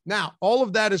Store. Now, all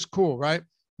of that is cool, right?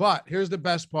 But here's the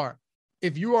best part.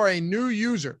 If you are a new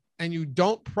user and you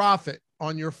don't profit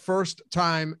on your first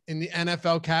time in the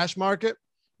NFL cash market,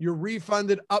 you're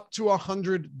refunded up to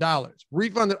 $100.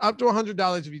 Refunded up to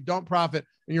 $100 if you don't profit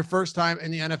in your first time in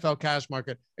the NFL cash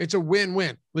market. It's a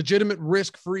win-win. Legitimate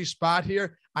risk-free spot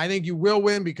here. I think you will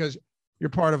win because you're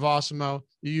part of AWESEMO.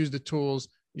 You use the tools.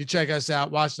 You check us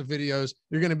out, watch the videos.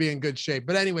 You're going to be in good shape.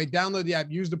 But anyway, download the app,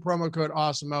 use the promo code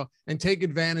AWESEMO, and take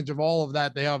advantage of all of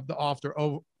that they have to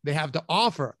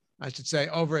offer, I should say,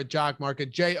 over at Jock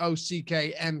Market,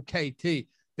 JOCKMKT.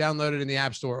 Download it in the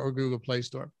App Store or Google Play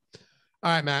Store.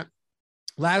 All right, Matt.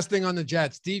 Last thing on the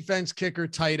Jets, defense, kicker,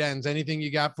 tight ends. Anything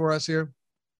you got for us here?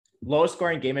 Low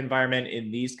scoring game environment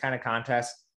in these kind of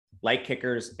contests, like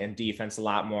kickers and defense a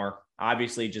lot more.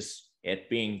 Obviously, just it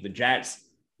being the Jets,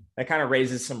 that kind of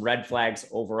raises some red flags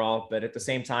overall. But at the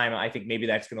same time, I think maybe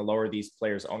that's going to lower these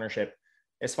players' ownership.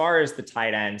 As far as the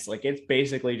tight ends, like it's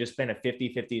basically just been a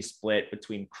 50-50 split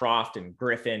between Croft and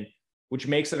Griffin, which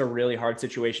makes it a really hard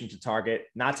situation to target.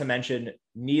 Not to mention,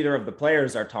 neither of the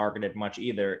players are targeted much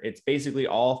either. It's basically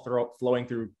all flowing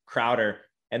through Crowder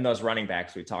and those running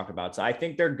backs we talked about. So I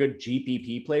think they're good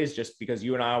GPP plays just because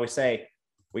you and I always say,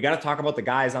 we got to talk about the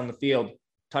guys on the field.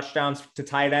 Touchdowns to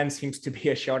tight ends seems to be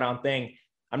a showdown thing.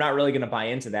 I'm not really going to buy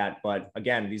into that. But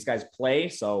again, these guys play,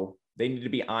 so they need to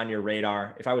be on your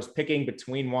radar. If I was picking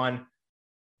between one,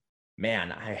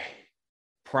 man,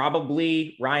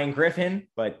 probably Ryan Griffin,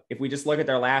 but if we just look at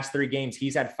their last 3 games,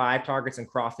 he's had 5 targets and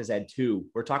Croft has had 2.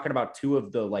 We're talking about 2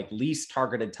 of the least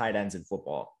targeted tight ends in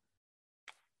football.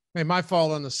 Hey, my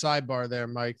fault on the sidebar there,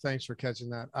 Mike. Thanks for catching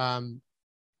that.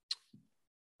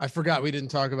 I forgot we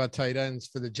didn't talk about tight ends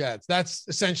for the Jets. That's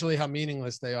essentially how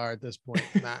meaningless they are at this point,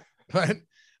 Matt. But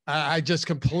I just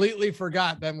completely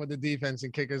forgot them with the defense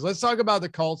and kickers. Let's talk about the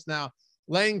Colts now.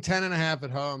 Laying 10.5 at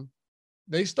home.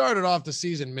 They started off the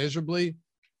season miserably.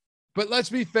 But let's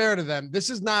be fair to them.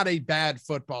 This is not a bad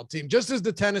football team. Just as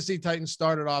the Tennessee Titans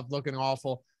started off looking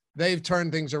awful, they've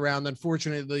turned things around.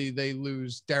 Unfortunately, they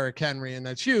lose Derrick Henry, and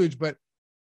that's huge. But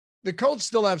the Colts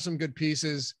still have some good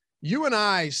pieces. You and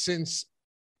I, since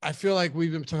I feel like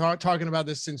we've been talking about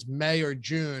this since May or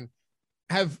June,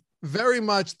 have very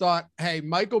much thought, hey,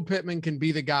 Michael Pittman can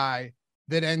be the guy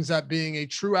that ends up being a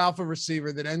true alpha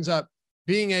receiver, that ends up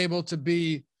being able to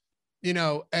be,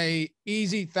 a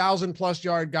easy 1,000+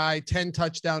 yard guy, 10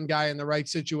 touchdown guy in the right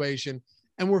situation.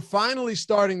 And we're finally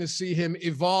starting to see him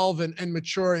evolve and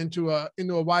mature into a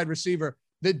wide receiver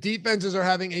that defenses are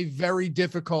having a very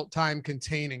difficult time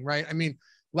containing, right? I mean,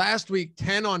 last week,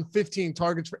 10 on 15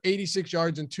 targets for 86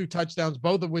 yards and 2 touchdowns,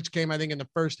 both of which came, I think, in the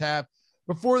first half.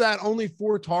 Before that, only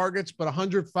 4 targets, but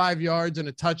 105 yards and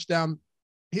a touchdown.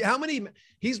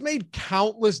 He's made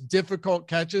countless difficult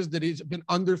catches that he's been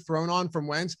underthrown on from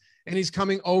Wentz, and he's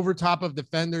coming over top of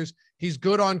defenders. He's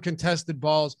good on contested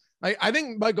balls. I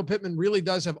think Michael Pittman really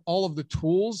does have all of the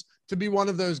tools to be one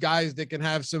of those guys that can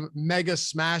have some mega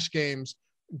smash games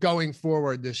going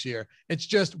forward this year. It's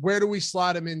just, where do we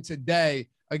slot him in today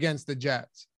against the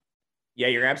Jets? Yeah,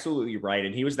 you're absolutely right.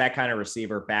 And he was that kind of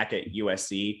receiver back at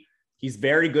USC. He's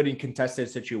very good in contested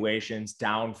situations,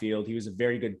 downfield. He was a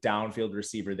very good downfield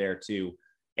receiver there too.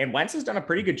 And Wentz has done a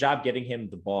pretty good job getting him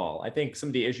the ball. I think some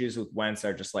of the issues with Wentz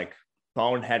are just like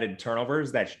boneheaded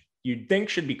turnovers that you'd think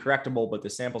should be correctable, but the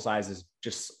sample size is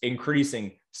just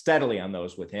increasing steadily on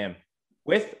those with him.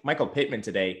 With Michael Pittman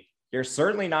today, you're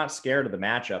certainly not scared of the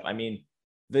matchup. I mean,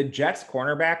 the Jets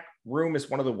cornerback room is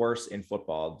one of the worst in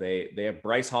football. They have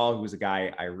Bryce Hall, who's a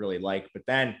guy I really like, but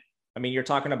then, I mean, you're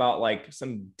talking about like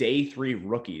some day 3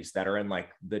 rookies that are in like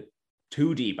the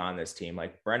 2 deep on this team,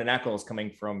 like Brendan Eccles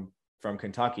coming from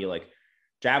Kentucky, like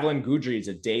Javelin Guidry is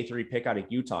a day 3 pick out of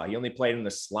Utah. He only played in the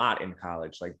slot in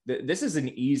college. Like this is an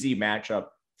easy matchup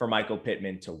for Michael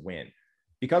Pittman to win.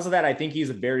 Because of that, I think he's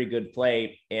a very good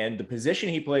play. And the position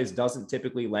he plays doesn't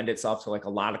typically lend itself to like a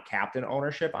lot of captain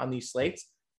ownership on these slates.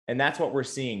 And that's what we're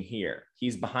seeing here.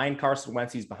 He's behind Carson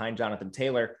Wentz. He's behind Jonathan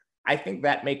Taylor. I think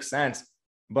that makes sense.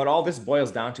 But all this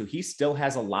boils down to, he still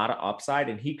has a lot of upside,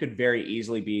 and he could very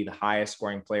easily be the highest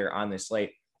scoring player on this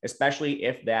slate, especially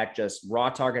if that just raw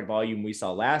target volume we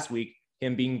saw last week,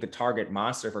 him being the target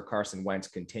monster for Carson Wentz,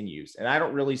 continues. And I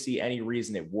don't really see any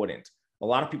reason it wouldn't. A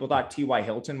lot of people thought T.Y.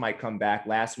 Hilton might come back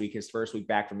last week, his first week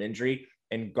back from injury,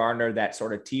 and garner that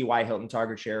sort of T.Y. Hilton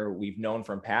target share we've known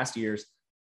from past years.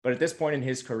 But at this point in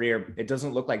his career, it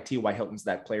doesn't look like T.Y. Hilton's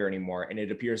that player anymore. And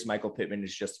it appears Michael Pittman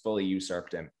has just fully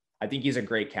usurped him. I think he's a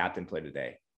great captain play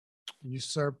today.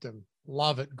 Usurped him.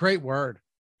 Love it. Great word.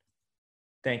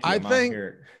 Thank you. I'm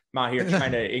out here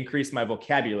trying to increase my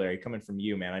vocabulary coming from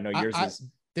you, man. I know yours is.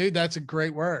 Dude, that's a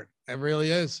great word. It really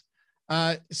is.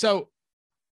 So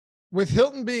with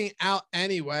Hilton being out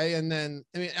anyway, and then,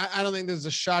 I mean, I don't think there's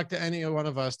a shock to any one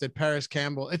of us that Paris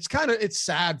Campbell, it's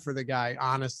sad for the guy,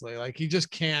 honestly. Like, he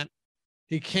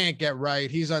can't get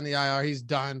right. He's on the IR. He's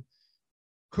done.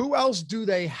 Who else do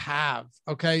they have?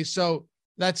 Okay. So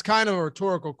that's kind of a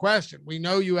rhetorical question. We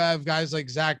know you have guys like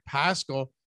Zach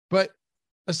Pascal, but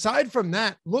aside from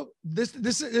that, look, this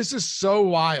is so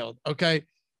wild. Okay.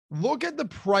 Look at the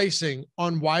pricing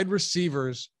on wide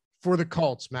receivers for the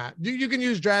Colts, Matt. You can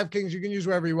use DraftKings, you can use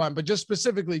wherever you want, but just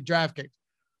specifically DraftKings.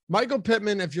 Michael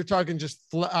Pittman, if you're talking just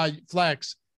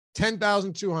flex,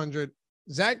 10,200.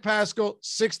 Zach Pascal,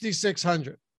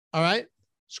 6,600. All right.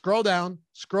 Scroll down.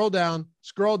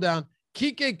 Kike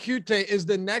Kute is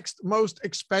the next most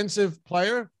expensive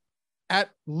player at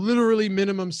literally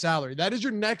minimum salary. That is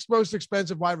your next most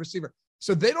expensive wide receiver.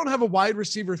 So they don't have a wide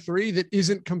receiver 3 that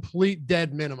isn't complete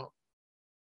dead minimum.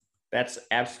 That's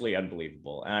absolutely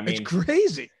unbelievable. I mean, it's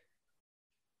crazy.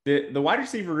 The wide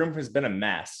receiver room has been a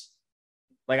mess.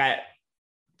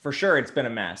 For sure it's been a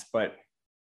mess, but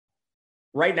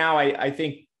right now I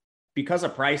think because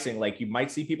of pricing, like, you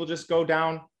might see people just go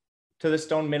down to the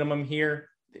stone minimum here.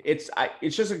 It's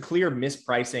just a clear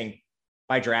mispricing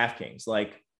by DraftKings.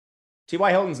 Like,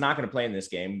 T.Y. Hilton's not going to play in this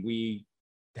game. We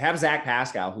have Zach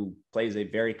Pascal, who plays a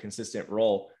very consistent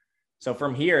role. So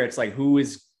from here, it's like, who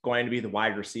is going to be the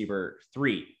wide receiver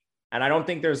 3? And I don't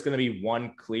think there's going to be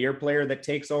one clear player that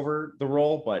takes over the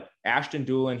role, but Ashton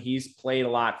Dulin, he's played a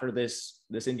lot for this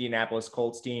Indianapolis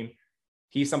Colts team.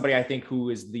 He's somebody I think who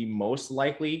is the most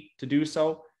likely to do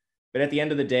so. But at the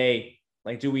end of the day,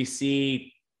 like, do we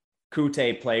see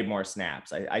Kute play more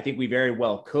snaps? I think we very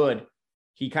well could.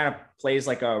 He kind of plays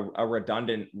like a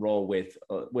redundant role with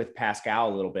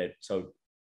Pascal a little bit. So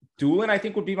Dulin, I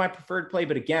think, would be my preferred play.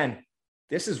 But again,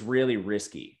 this is really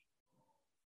risky.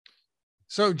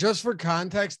 So just for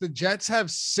context, the Jets have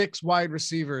 6 wide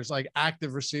receivers, like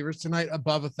active receivers tonight,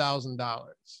 above $1,000.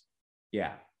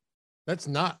 Yeah. That's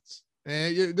nuts.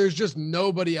 And there's just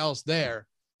nobody else there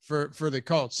for the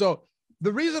Colts. So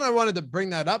the reason I wanted to bring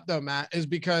that up, though, Matt, is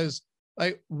because,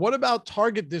 like, what about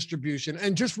target distribution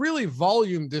and just really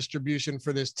volume distribution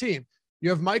for this team?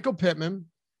 You have Michael Pittman,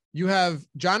 you have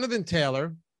Jonathan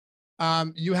Taylor,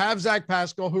 you have Zach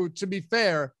Pascal, who, to be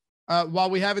fair, while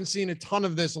we haven't seen a ton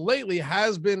of this lately,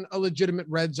 has been a legitimate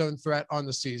red zone threat on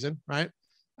the season, right?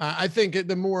 I think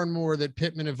the more and more that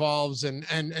Pittman evolves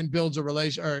and builds a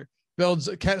relation or builds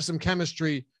some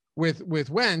chemistry with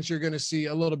Wentz, you're going to see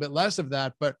a little bit less of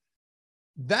that. But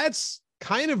that's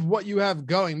kind of what you have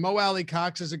going. Mo Alley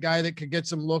Cox is a guy that could get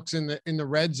some looks in the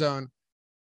red zone.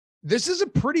 This is a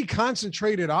pretty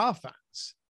concentrated offense.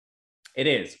 It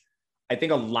is. I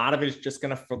think a lot of it is just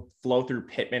going to flow through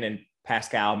Pittman and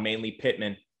Pascal, mainly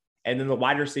Pittman. And then the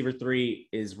wide receiver 3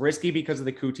 is risky because of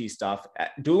the Kuti stuff.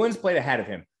 Doolin's played ahead of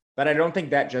him, but I don't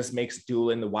think that just makes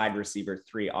Doolin the wide receiver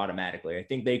 3 automatically. I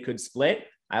think they could split.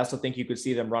 I also think you could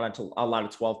see them run into a lot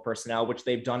of 12 personnel, which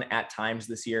they've done at times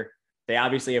this year. They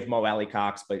obviously have Mo Alley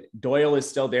Cox, but Doyle is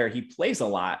still there. He plays a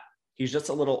lot. He's just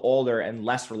a little older and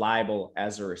less reliable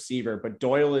as a receiver, but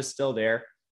Doyle is still there.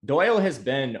 Doyle has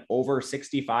been over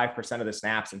 65% of the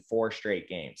snaps in 4 straight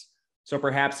games. So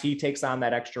perhaps he takes on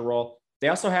that extra role. They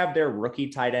also have their rookie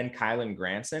tight end, Kylan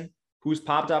Granson, who's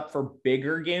popped up for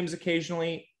bigger games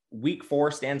occasionally. Week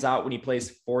 4 stands out when he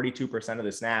plays 42% of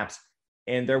the snaps.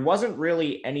 And there wasn't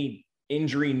really any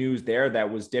injury news there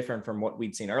that was different from what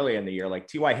we'd seen earlier in the year. Like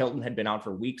T.Y. Hilton had been out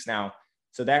for weeks now.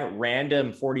 So that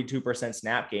random 42%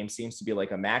 snap game seems to be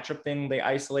like a matchup thing they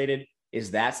isolated.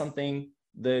 Is that something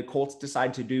the Colts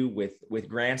decide to do with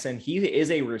Granson? He is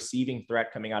a receiving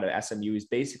threat coming out of SMU. He's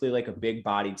basically like a big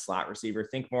bodied slot receiver.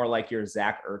 Think more like your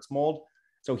Zach Ertz mold.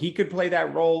 So he could play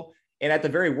that role. And at the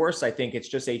very worst, I think it's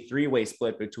just a 3-way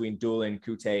split between Doolin,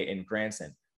 Kute, and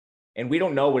Granson. And we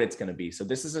don't know what it's going to be. So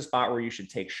this is a spot where you should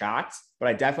take shots, but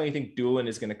I definitely think Doolin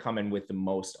is going to come in with the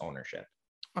most ownership.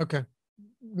 Okay.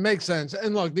 Makes sense.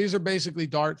 And look, these are basically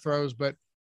dart throws, but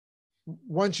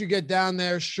once you get down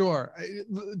there, sure.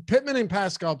 Pittman and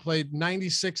Pascal played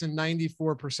 96 and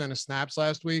 94% of snaps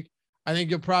last week. I think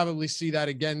you'll probably see that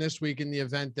again this week in the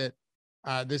event that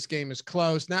this game is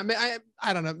close. Now,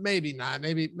 I don't know, maybe not.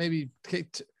 Maybe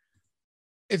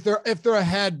if they're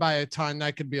ahead by a ton,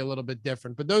 that could be a little bit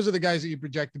different. But those are the guys that you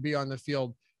project to be on the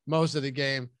field most of the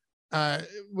game.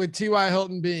 With T.Y.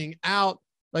 Hilton being out,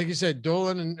 like you said,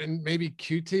 Dolan and maybe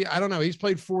QT. I don't know. He's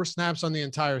played 4 snaps on the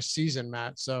entire season,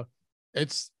 Matt. So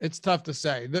it's tough to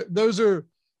say. They're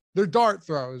dart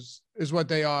throws is what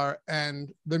they are,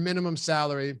 and their minimum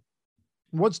salary.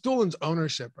 What's Dolan's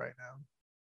ownership right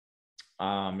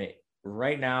now?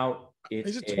 Right now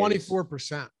he's at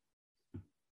 24%.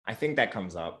 I think that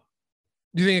comes up.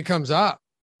 Do you think it comes up?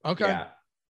 Okay.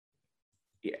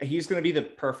 Yeah. He's going to be the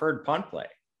preferred punt play.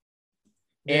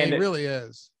 Yeah, and it really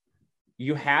is.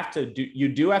 You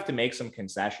do have to make some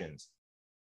concessions.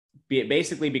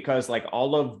 Basically because like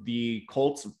all of the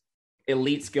Colts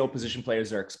elite skill position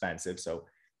players are expensive. So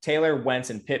Taylor, Wentz,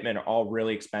 and Pittman are all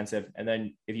really expensive. And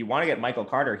then if you want to get Michael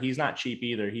Carter, he's not cheap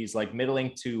either. He's like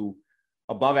middling to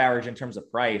above average in terms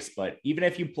of price. But even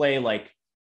if you play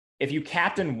if you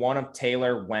captain one of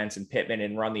Taylor, Wentz, and Pittman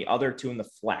and run the other 2 in the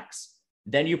flex,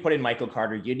 then you put in Michael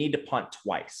Carter, you need to punt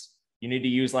twice. You need to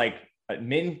use like a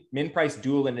min price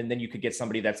Doolin, and then you could get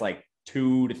somebody that's like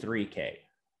 2 to 3K.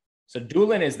 So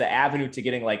Doolin is the avenue to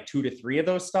getting like 2 to 3 of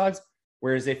those studs.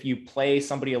 Whereas if you play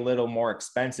somebody a little more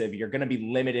expensive, you're going to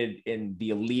be limited in the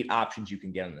elite options you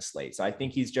can get on the slate. So I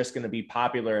think he's just going to be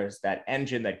popular as that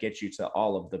engine that gets you to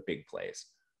all of the big plays.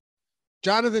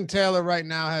 Jonathan Taylor right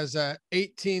now has a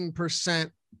 18%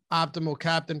 optimal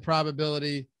captain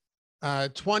probability,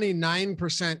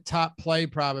 29% top play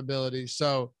probability.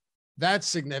 So that's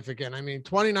significant. I mean,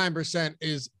 29%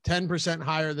 is 10%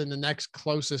 higher than the next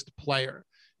closest player.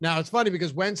 Now, it's funny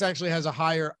because Wentz actually has a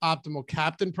higher optimal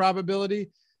captain probability.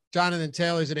 Jonathan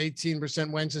Taylor's at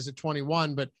 18%, Wentz is at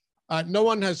 21%, but no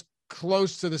one has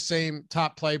close to the same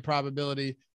top play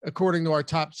probability according to our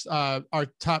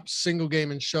top single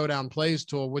game and showdown plays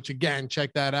tool, which again,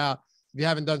 check that out if you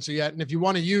haven't done so yet. And if you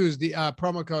want to use the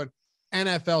promo code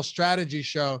NFL Strategy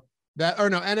Show,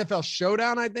 NFL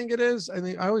Showdown, I think it is.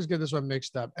 I always get this one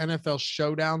mixed up. NFL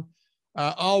Showdown,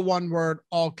 all one word,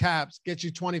 all caps, gets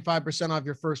you 25% off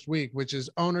your first week, which is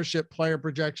ownership, player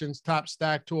projections, top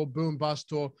stack tool, boom bust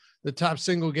tool, the top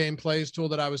single game plays tool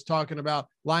that I was talking about,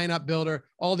 lineup builder,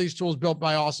 all these tools built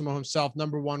by Osimo himself,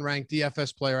 #1 ranked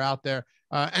DFS player out there.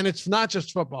 And it's not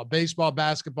just football, baseball,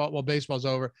 basketball. Well, baseball's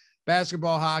over.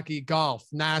 Basketball, hockey, golf,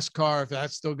 NASCAR, if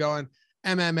that's still going,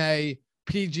 MMA,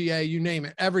 PGA, you name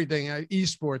it, everything,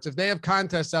 esports. If they have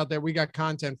contests out there, we got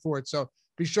content for it. So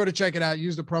be sure to check it out.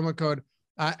 Use the promo code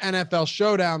NFL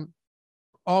Showdown,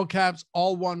 all caps,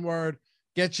 all one word,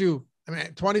 get you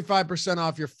 25%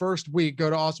 off your first week. Go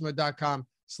to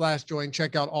awesome.com/join,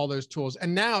 check out all those tools.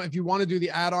 And now if you want to do the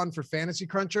add-on for Fantasy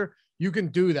Cruncher, you can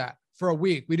do that for a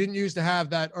week. We didn't used to have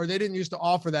that, or they didn't used to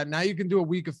offer that. Now you can do a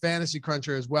week of Fantasy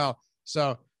Cruncher as well.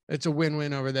 So it's a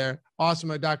win-win over there.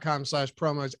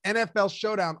 Awesome.com/promos. NFL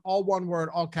Showdown, all one word,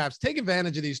 all caps. Take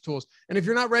advantage of these tools. And if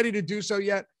you're not ready to do so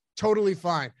yet, totally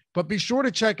fine. But be sure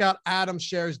to check out Adam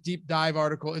Scher's deep dive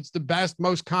article. It's the best,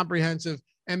 most comprehensive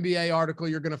NBA article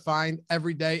you're going to find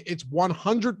every day. It's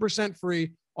 100%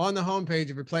 free on the homepage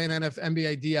if you're playing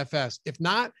NBA DFS. If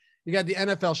not, You got the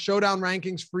NFL Showdown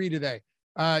rankings free today.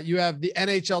 You have the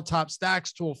NHL Top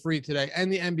Stacks tool free today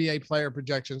and the NBA player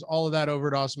projections, all of that over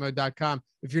at awesomemode.com.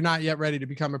 If you're not yet ready to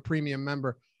become a premium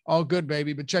member, all good,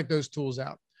 baby, but check those tools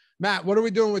out. Matt, what are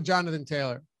we doing with Jonathan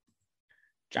Taylor?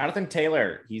 Jonathan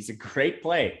Taylor, he's a great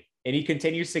play, and he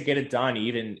continues to get it done,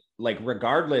 even like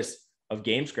regardless of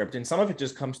game script. And some of it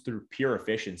just comes through pure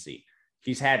efficiency.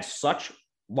 He's had such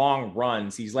long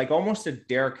runs. He's like almost a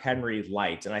Derrick Henry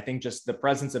light. And I think just the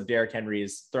presence of Derrick Henry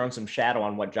has thrown some shadow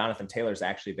on what Jonathan Taylor's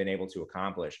actually been able to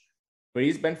accomplish. But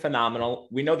he's been phenomenal.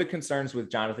 We know the concerns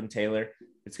with Jonathan Taylor.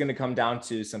 It's going to come down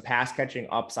to some pass catching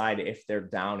upside if they're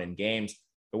down in games.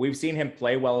 But we've seen him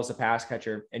play well as a pass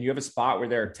catcher, and you have a spot where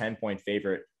they're a 10-point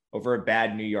favorite over a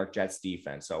bad New York Jets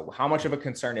defense. So how much of a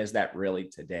concern is that really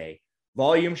today?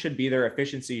 Volume should be there.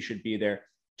 Efficiency should be there.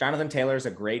 Jonathan Taylor is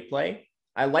a great play.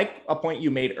 I like a point you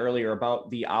made earlier about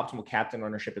the optimal captain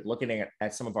ownership and looking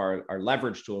at some of our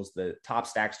leverage tools. The Top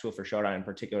Stacks tool for Showdown in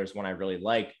particular is one I really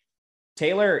like.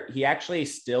 Taylor, he actually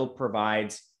still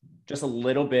provides just a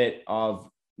little bit of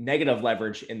negative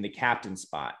leverage in the captain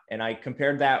spot. And I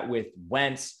compared that with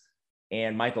Wentz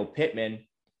and Michael Pittman.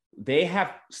 They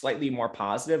have slightly more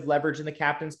positive leverage in the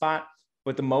captain spot,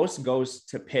 but the most goes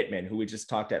to Pittman, who we just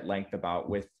talked at length about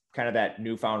with kind of that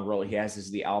newfound role he has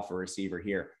as the alpha receiver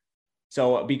here.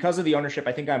 So because of the ownership,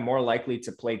 I think I'm more likely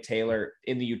to play Taylor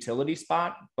in the utility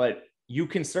spot, but you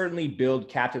can certainly build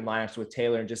captain lineups with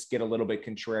Taylor and just get a little bit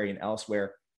contrarian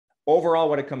elsewhere. Overall,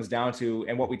 what it comes down to,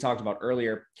 and what we talked about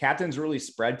earlier, captains really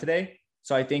spread today.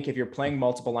 So I think if you're playing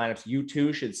multiple lineups, you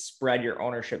too should spread your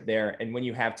ownership there. And when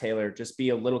you have Taylor, just be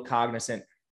a little cognizant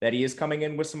that he is coming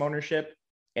in with some ownership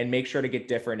and make sure to get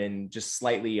different in just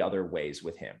slightly other ways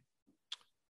with him.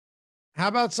 How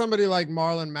about somebody like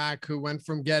Marlon Mack, who went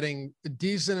from getting a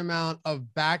decent amount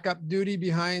of backup duty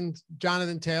behind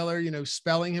Jonathan Taylor, you know,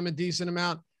 spelling him a decent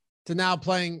amount, to now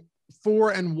playing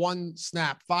 4 and 1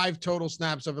 snap, 5 total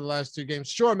snaps over the last 2 games.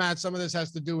 Sure, Matt, some of this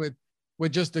has to do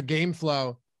with just the game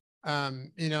flow,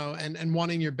 you know, and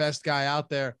wanting your best guy out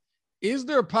there. Is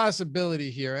there a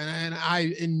possibility here? And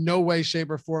I, in no way,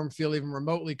 shape, or form feel even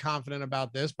remotely confident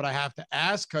about this, but I have to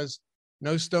ask because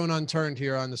no stone unturned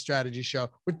here on the strategy show,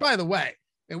 which, by the way,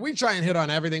 and we try and hit on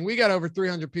everything. We got over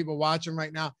 300 people watching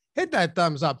right now. Hit that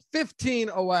thumbs up, 15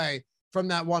 away from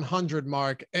that 100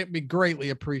 mark. It'd be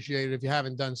greatly appreciated if you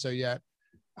haven't done so yet.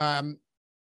 Do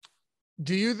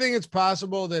you think it's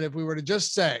possible that if we were to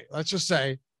just say, let's just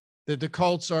say that the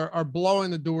Colts are blowing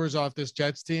the doors off this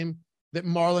Jets team, that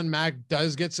Marlon Mack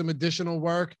does get some additional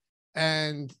work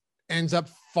and ends up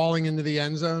falling into the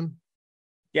end zone?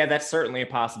 Yeah, that's certainly a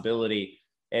possibility,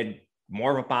 and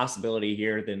more of a possibility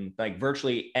here than like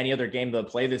virtually any other game they'll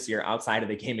play this year outside of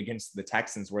the game against the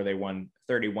Texans where they won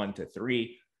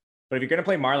 31-3. But if you're going to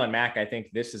play Marlon Mack, I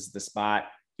think this is the spot.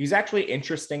 He's actually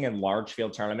interesting in large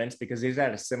field tournaments because he's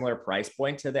at a similar price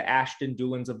point to the Ashton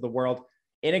Doolins of the world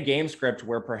in a game script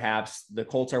where perhaps the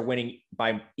Colts are winning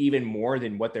by even more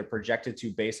than what they're projected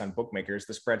to based on bookmakers.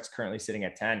 The spread's currently sitting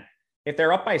at 10. If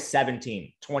they're up by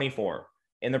 17, 24,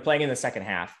 and they're playing in the second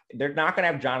half, they're not going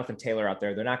to have Jonathan Taylor out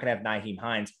there. They're not going to have Nyheim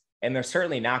Hines, and they're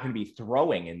certainly not going to be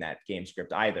throwing in that game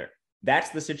script either. That's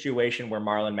the situation where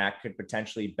Marlon Mack could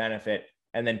potentially benefit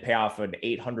and then pay off an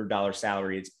 $800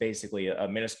 salary. It's basically a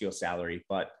minuscule salary,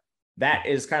 but that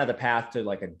is kind of the path to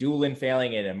like a Doolin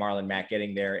failing and a Marlon Mack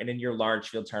getting there. And in your large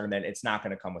field tournament, it's not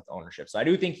going to come with ownership. So I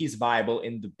do think he's viable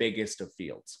in the biggest of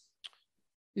fields.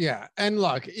 Yeah. And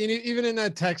look, even in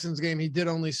that Texans game, he did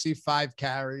only see 5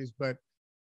 carries, but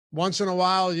once in a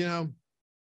while, you know,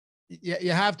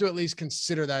 you have to at least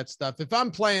consider that stuff. If I'm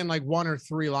playing like 1 or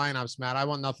 3 lineups, Matt, I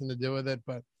want nothing to do with it,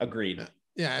 but agreed.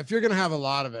 Yeah. If you're going to have a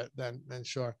lot of it, then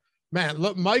sure, man,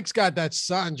 look, Mike's got that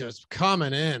sun just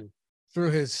coming in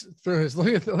through his, look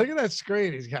at that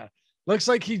screen. He's got, looks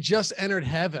like he just entered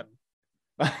heaven.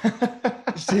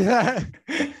 See that?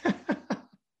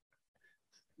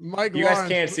 Mike, you Lawrence, guys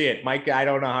can't see it. Mike, I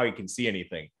don't know how he can see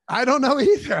anything. I don't know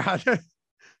either.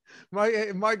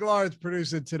 Mike Lawrence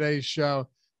producing today's show,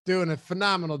 doing a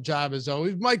phenomenal job as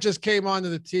always. Mike just came onto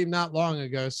the team not long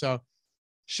ago, so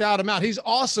shout him out. He's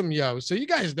awesome, yo. So you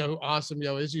guys know who awesome,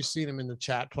 yo is. You've seen him in the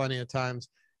chat plenty of times.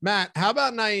 Matt, how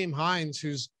about Nyheim Hines,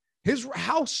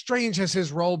 how strange has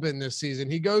his role been this season?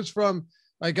 He goes from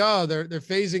like, oh, they're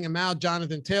phasing him out.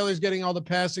 Jonathan Taylor's getting all the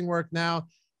passing work now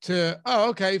to, oh,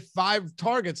 okay, 5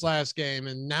 targets last game,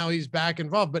 and now he's back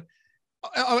involved. But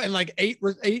and like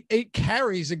 8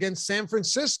 carries against San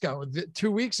Francisco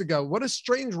 2 weeks ago. What a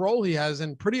strange role he has,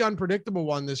 and pretty unpredictable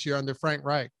one this year under Frank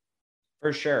Reich.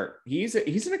 For sure. He's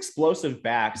an explosive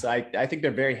back. So I think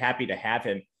they're very happy to have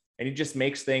him. and he just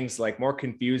makes things like more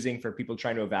confusing for people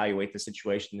trying to evaluate the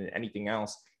situation than anything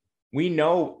else. We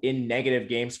know in negative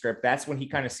game script, that's when he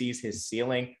kind of sees his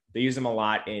ceiling. They use him a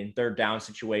lot in third down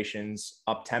situations,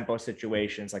 up tempo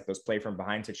situations, like those play from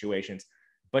behind situations.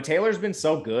 But Taylor's been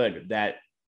so good that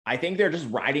I think they're just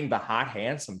riding the hot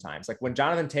hand sometimes. Like when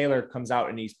Jonathan Taylor comes out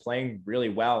and he's playing really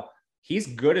well, he's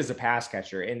good as a pass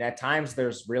catcher. And at times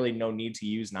there's really no need to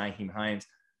use Nyheim Hines.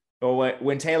 But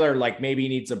when Taylor like maybe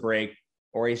needs a break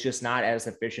or he's just not as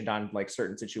efficient on like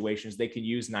certain situations, they can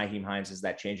use Nyheim Hines as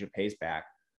that change of pace back.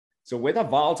 So with a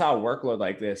volatile workload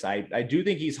like this, I do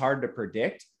think he's hard to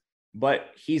predict, but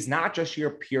he's not just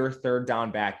your pure third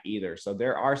down back either. So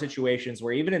there are situations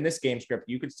where even in this game script,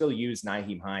 you could still use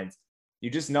Nyheim Hines. You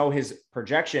just know his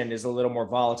projection is a little more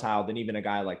volatile than even a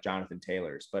guy like Jonathan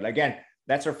Taylor's. But again,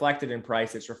 that's reflected in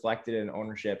price. It's reflected in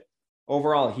ownership.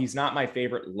 Overall, he's not my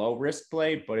favorite low risk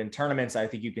play, but in tournaments, I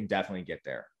think you can definitely get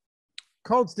there.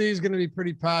 Colts D is going to be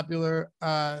pretty popular.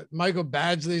 Michael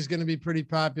Badgley is going to be pretty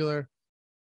popular.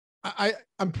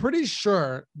 I'm pretty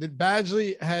sure that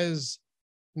Badgley has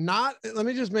not, let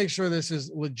me just make sure this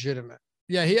is legitimate.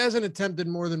 Yeah, he hasn't attempted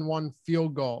more than one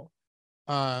field goal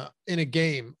in a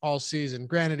game all season.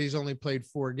 Granted, he's only played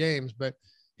 4 games, but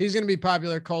he's going to be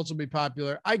popular. Colts will be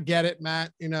popular. I get it,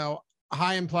 Matt. You know,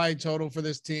 high implied total for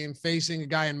this team, facing a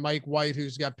guy in Mike White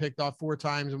who's got picked off 4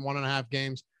 times in 1.5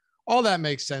 games. All that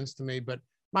makes sense to me, but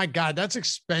my God, that's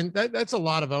that's a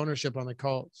lot of ownership on the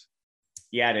Colts.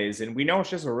 Yeah, it is. And we know it's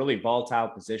just a really volatile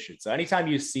position. So anytime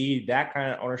you see that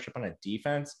kind of ownership on a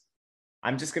defense,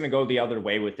 I'm just going to go the other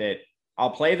way with it.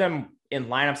 I'll play them in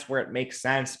lineups where it makes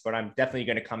sense, but I'm definitely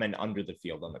going to come in under the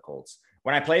field on the Colts.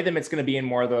 When I play them, it's going to be in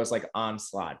more of those like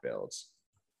on-slot builds.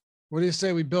 What do you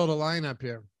say we build a lineup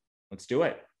here? Let's do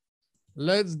it.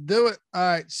 Let's do it. All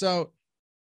right. So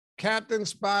captain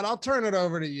spot, I'll turn it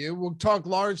over to you. We'll talk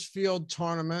large field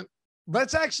tournament.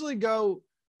 Let's actually go.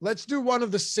 Let's do one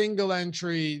of the single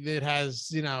entry that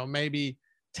has, you know, maybe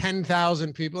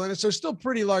 10,000 people in it. So still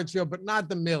pretty large field, but not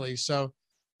the millie. So,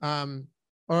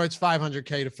 or it's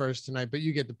 500K to first tonight, but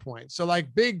you get the point. So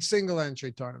like big single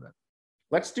entry tournament.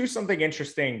 Let's do something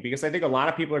interesting because I think a lot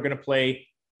of people are going to play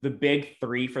the big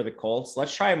 3 for the Colts.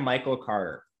 Let's try Michael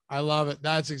Carter. I love it.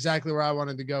 That's exactly where I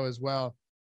wanted to go as well.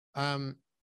 But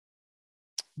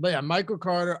yeah, Michael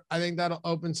Carter, I think that'll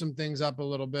open some things up a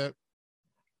little bit.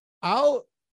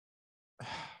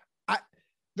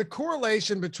 The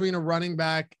correlation between a running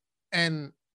back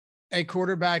and a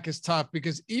quarterback is tough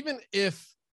because even if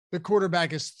the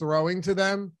quarterback is throwing to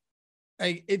them,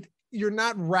 you're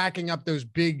not racking up those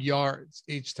big yards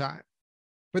each time.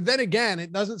 But then again,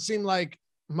 it doesn't seem like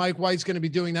Mike White's going to be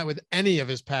doing that with any of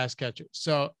his pass catches.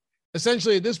 So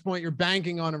essentially at this point, you're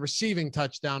banking on a receiving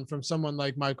touchdown from someone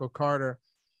like Michael Carter.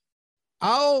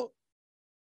 I'll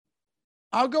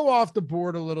go off the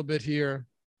board a little bit here.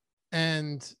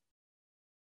 And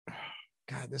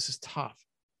God, this is tough.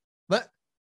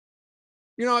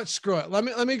 You know what? Screw it.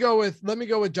 Let me go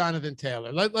with Jonathan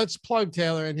Taylor. Let's plug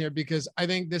Taylor in here because I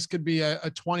think this could be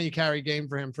a 20 carry game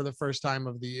for him for the first time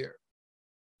of the year.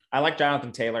 I like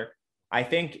Jonathan Taylor. I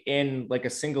think in like a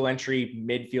single entry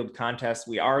midfield contest,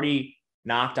 we already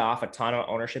knocked off a ton of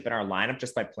ownership in our lineup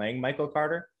just by playing Michael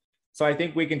Carter. So I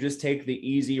think we can just take the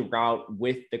easy route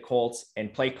with the Colts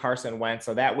and play Carson Wentz.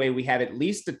 So that way we have at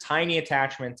least a tiny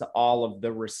attachment to all of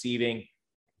the receiving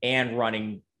and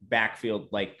running backfield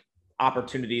like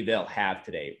opportunity they'll have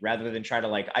today, rather than try to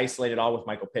like isolate it all with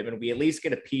Michael Pittman. We at least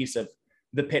get a piece of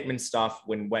the Pittman stuff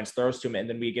when Wentz throws to him, and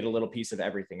then we get a little piece of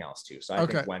everything else too. So I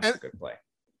think Wentz is a good play.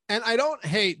 And I don't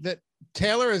hate that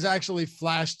Taylor has actually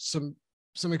flashed some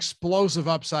explosive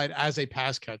upside as a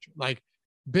pass catcher, like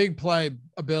big play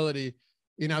ability,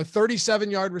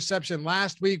 37-yard reception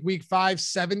last week, week 5,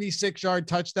 76-yard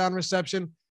touchdown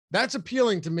reception. That's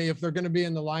appealing to me if they're going to be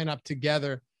in the lineup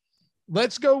together.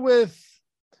 Let's go with,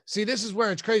 this is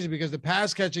where it's crazy because the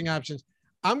pass catching options,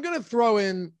 I'm going to throw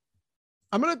in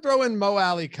Mo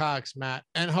Alley Cox, Matt,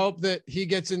 and hope that he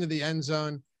gets into the end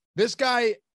zone. This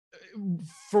guy,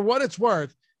 for what it's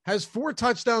worth, has 4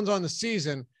 touchdowns on the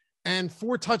season and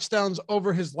 4 touchdowns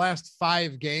over his last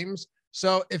 5 games.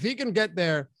 So if he can get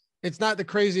there, it's not the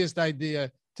craziest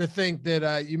idea to think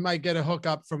that you might get a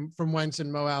hookup from Wentz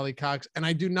and Mo Alley Cox. And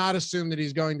I do not assume that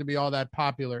he's going to be all that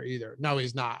popular either. No,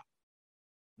 he's not.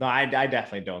 No, I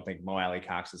definitely don't think Mo Alley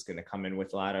Cox is going to come in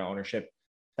with a lot of ownership.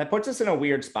 That puts us in a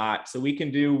weird spot. So we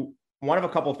can do one of a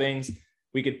couple things.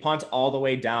 We could punt all the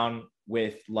way down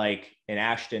with like an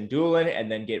Ashton Doolin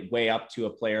and then get way up to a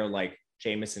player like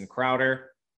Jamison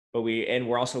Crowder. But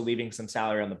we're also leaving some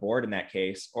salary on the board in that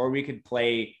case. Or we could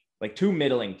play like 2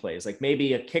 middling plays, like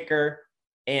maybe a kicker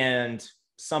and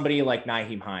somebody like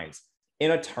Nyheim Hines.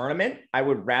 In a tournament, I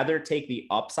would rather take the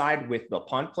upside with the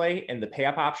punt play and the pay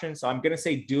up option. So I'm going to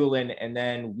say Doolin, and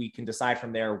then we can decide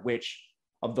from there which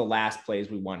of the last plays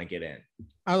we want to get in.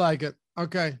 I like it.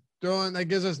 Okay. Doolin, that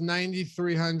gives us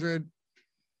 9,300.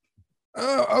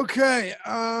 Oh, okay.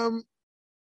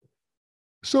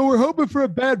 So we're hoping for a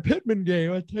bad Pittman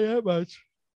game. I'll tell you that much.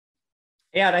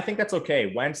 Yeah, and I think that's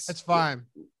okay. Wentz. That's fine.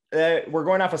 We're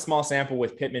going off a small sample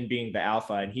with Pittman being the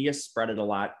alpha, and he has spread it a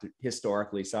lot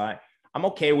historically. So I'm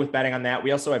okay with betting on that.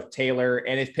 We also have Taylor,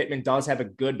 and if Pittman does have a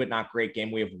good but not great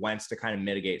game, we have Wentz to kind of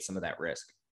mitigate some of that risk.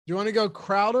 Do you want to go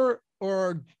Crowder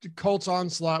or Colts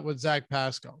onslaught with Zach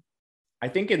Pascal? I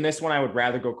think in this one, I would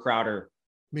rather go Crowder.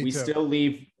 We still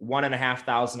leave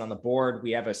 1,500 on the board.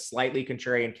 We have a slightly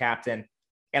contrarian captain,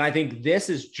 and I think this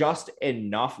is just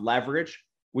enough leverage,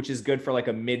 which is good for like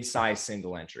a mid-size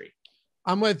single entry.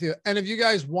 I'm with you. And if you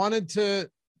guys wanted to,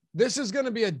 this is going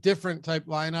to be a different type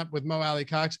lineup with Mo Alley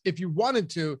Cox. If you wanted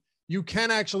to, you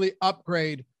can actually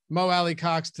upgrade Mo Alley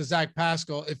Cox to Zach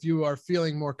Pascal if you are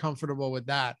feeling more comfortable with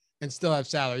that and still have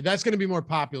salary. That's going to be more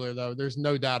popular, though. There's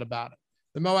no doubt about it.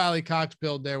 The Mo Alley Cox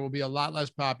build there will be a lot less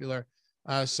popular.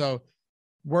 So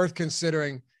worth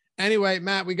considering. Anyway,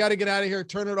 Matt, we got to get out of here.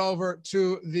 Turn it over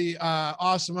to the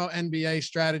Awesemo NBA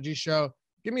strategy show.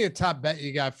 Give me a top bet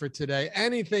you got for today.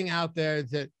 Anything out there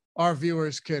that our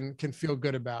viewers can feel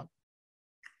good about?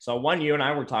 So one you and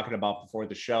I were talking about before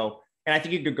the show, and I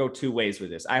think you could go two ways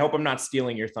with this. I hope I'm not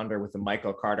stealing your thunder with the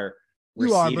Michael Carter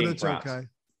receiving props. You are, but it's okay.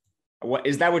 What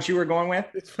is that? What you were going with?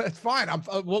 It's fine.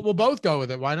 We'll both go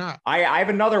with it. Why not? I have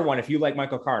another one if you like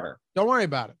Michael Carter. Don't worry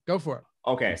about it. Go for it.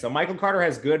 Okay, so Michael Carter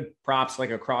has good props like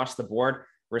across the board,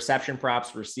 reception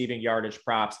props, receiving yardage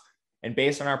props. And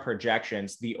based on our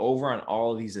projections, the over on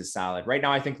all of these is solid. Right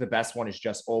now, I think the best one is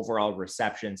just overall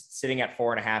receptions, sitting at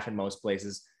 4.5 in most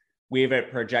places. We have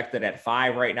it projected at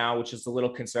 5 right now, which is a little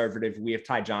conservative. We have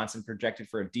Ty Johnson projected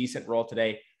for a decent role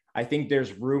today. I think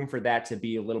there's room for that to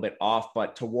be a little bit off,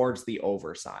 but towards the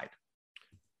over side.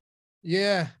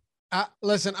 Yeah.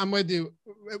 Listen, I'm with you.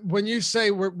 When you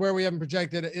say where we haven't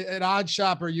projected, at Odd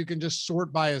Shopper, you can just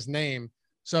sort by his name.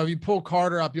 So if you pull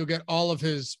Carter up, you'll get all of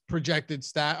his projected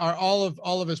stat or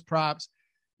all of his props.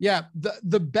 Yeah.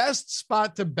 The best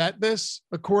spot to bet this,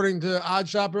 according to Odd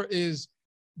Shopper, is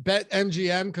bet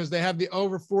MGM because they have the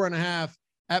over 4.5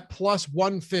 at plus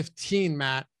 115,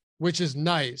 Matt, which is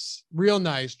nice. Real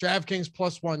nice. DraftKings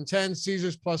plus 110,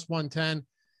 Caesars plus 110.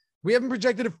 We haven't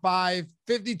projected at 5,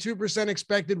 52%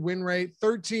 expected win rate,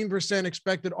 13%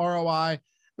 expected ROI. I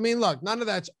mean, look, none of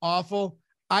that's awful.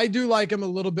 I do like him a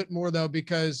little bit more, though,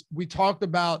 because we talked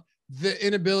about the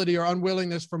inability or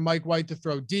unwillingness for Mike White to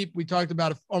throw deep. We talked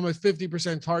about almost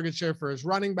 50% target share for his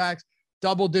running backs,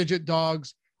 double-digit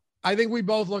dogs. I think we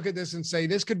both look at this and say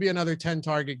this could be another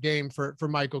 10-target game for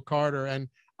Michael Carter. And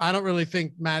I don't really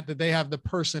think, Matt, that they have the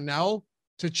personnel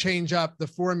to change up the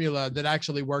formula that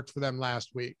actually worked for them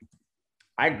last week.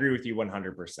 I agree with you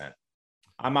 100%.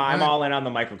 I'm all in on the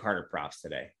Michael Carter props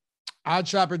today.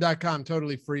 Oddshopper.com,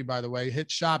 totally free, by the way. Hit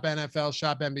shop NFL,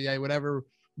 shop NBA, whatever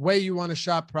way you want to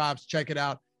shop props. Check it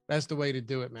out. That's the way to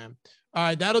do it, man. All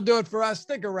right, that'll do it for us.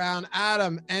 Stick around.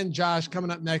 Adam and Josh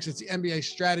coming up next. It's the NBA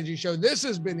Strategy Show. This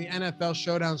has been the NFL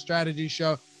Showdown Strategy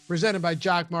Show presented by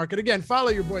Jock Market. Again, follow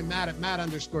your boy Matt at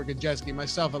Matt_Gajeski,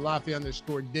 myself at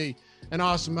Laffy_D, and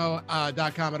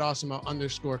Awesemo.com at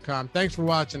Awesemo_com. Thanks for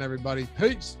watching, everybody.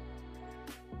 Peace.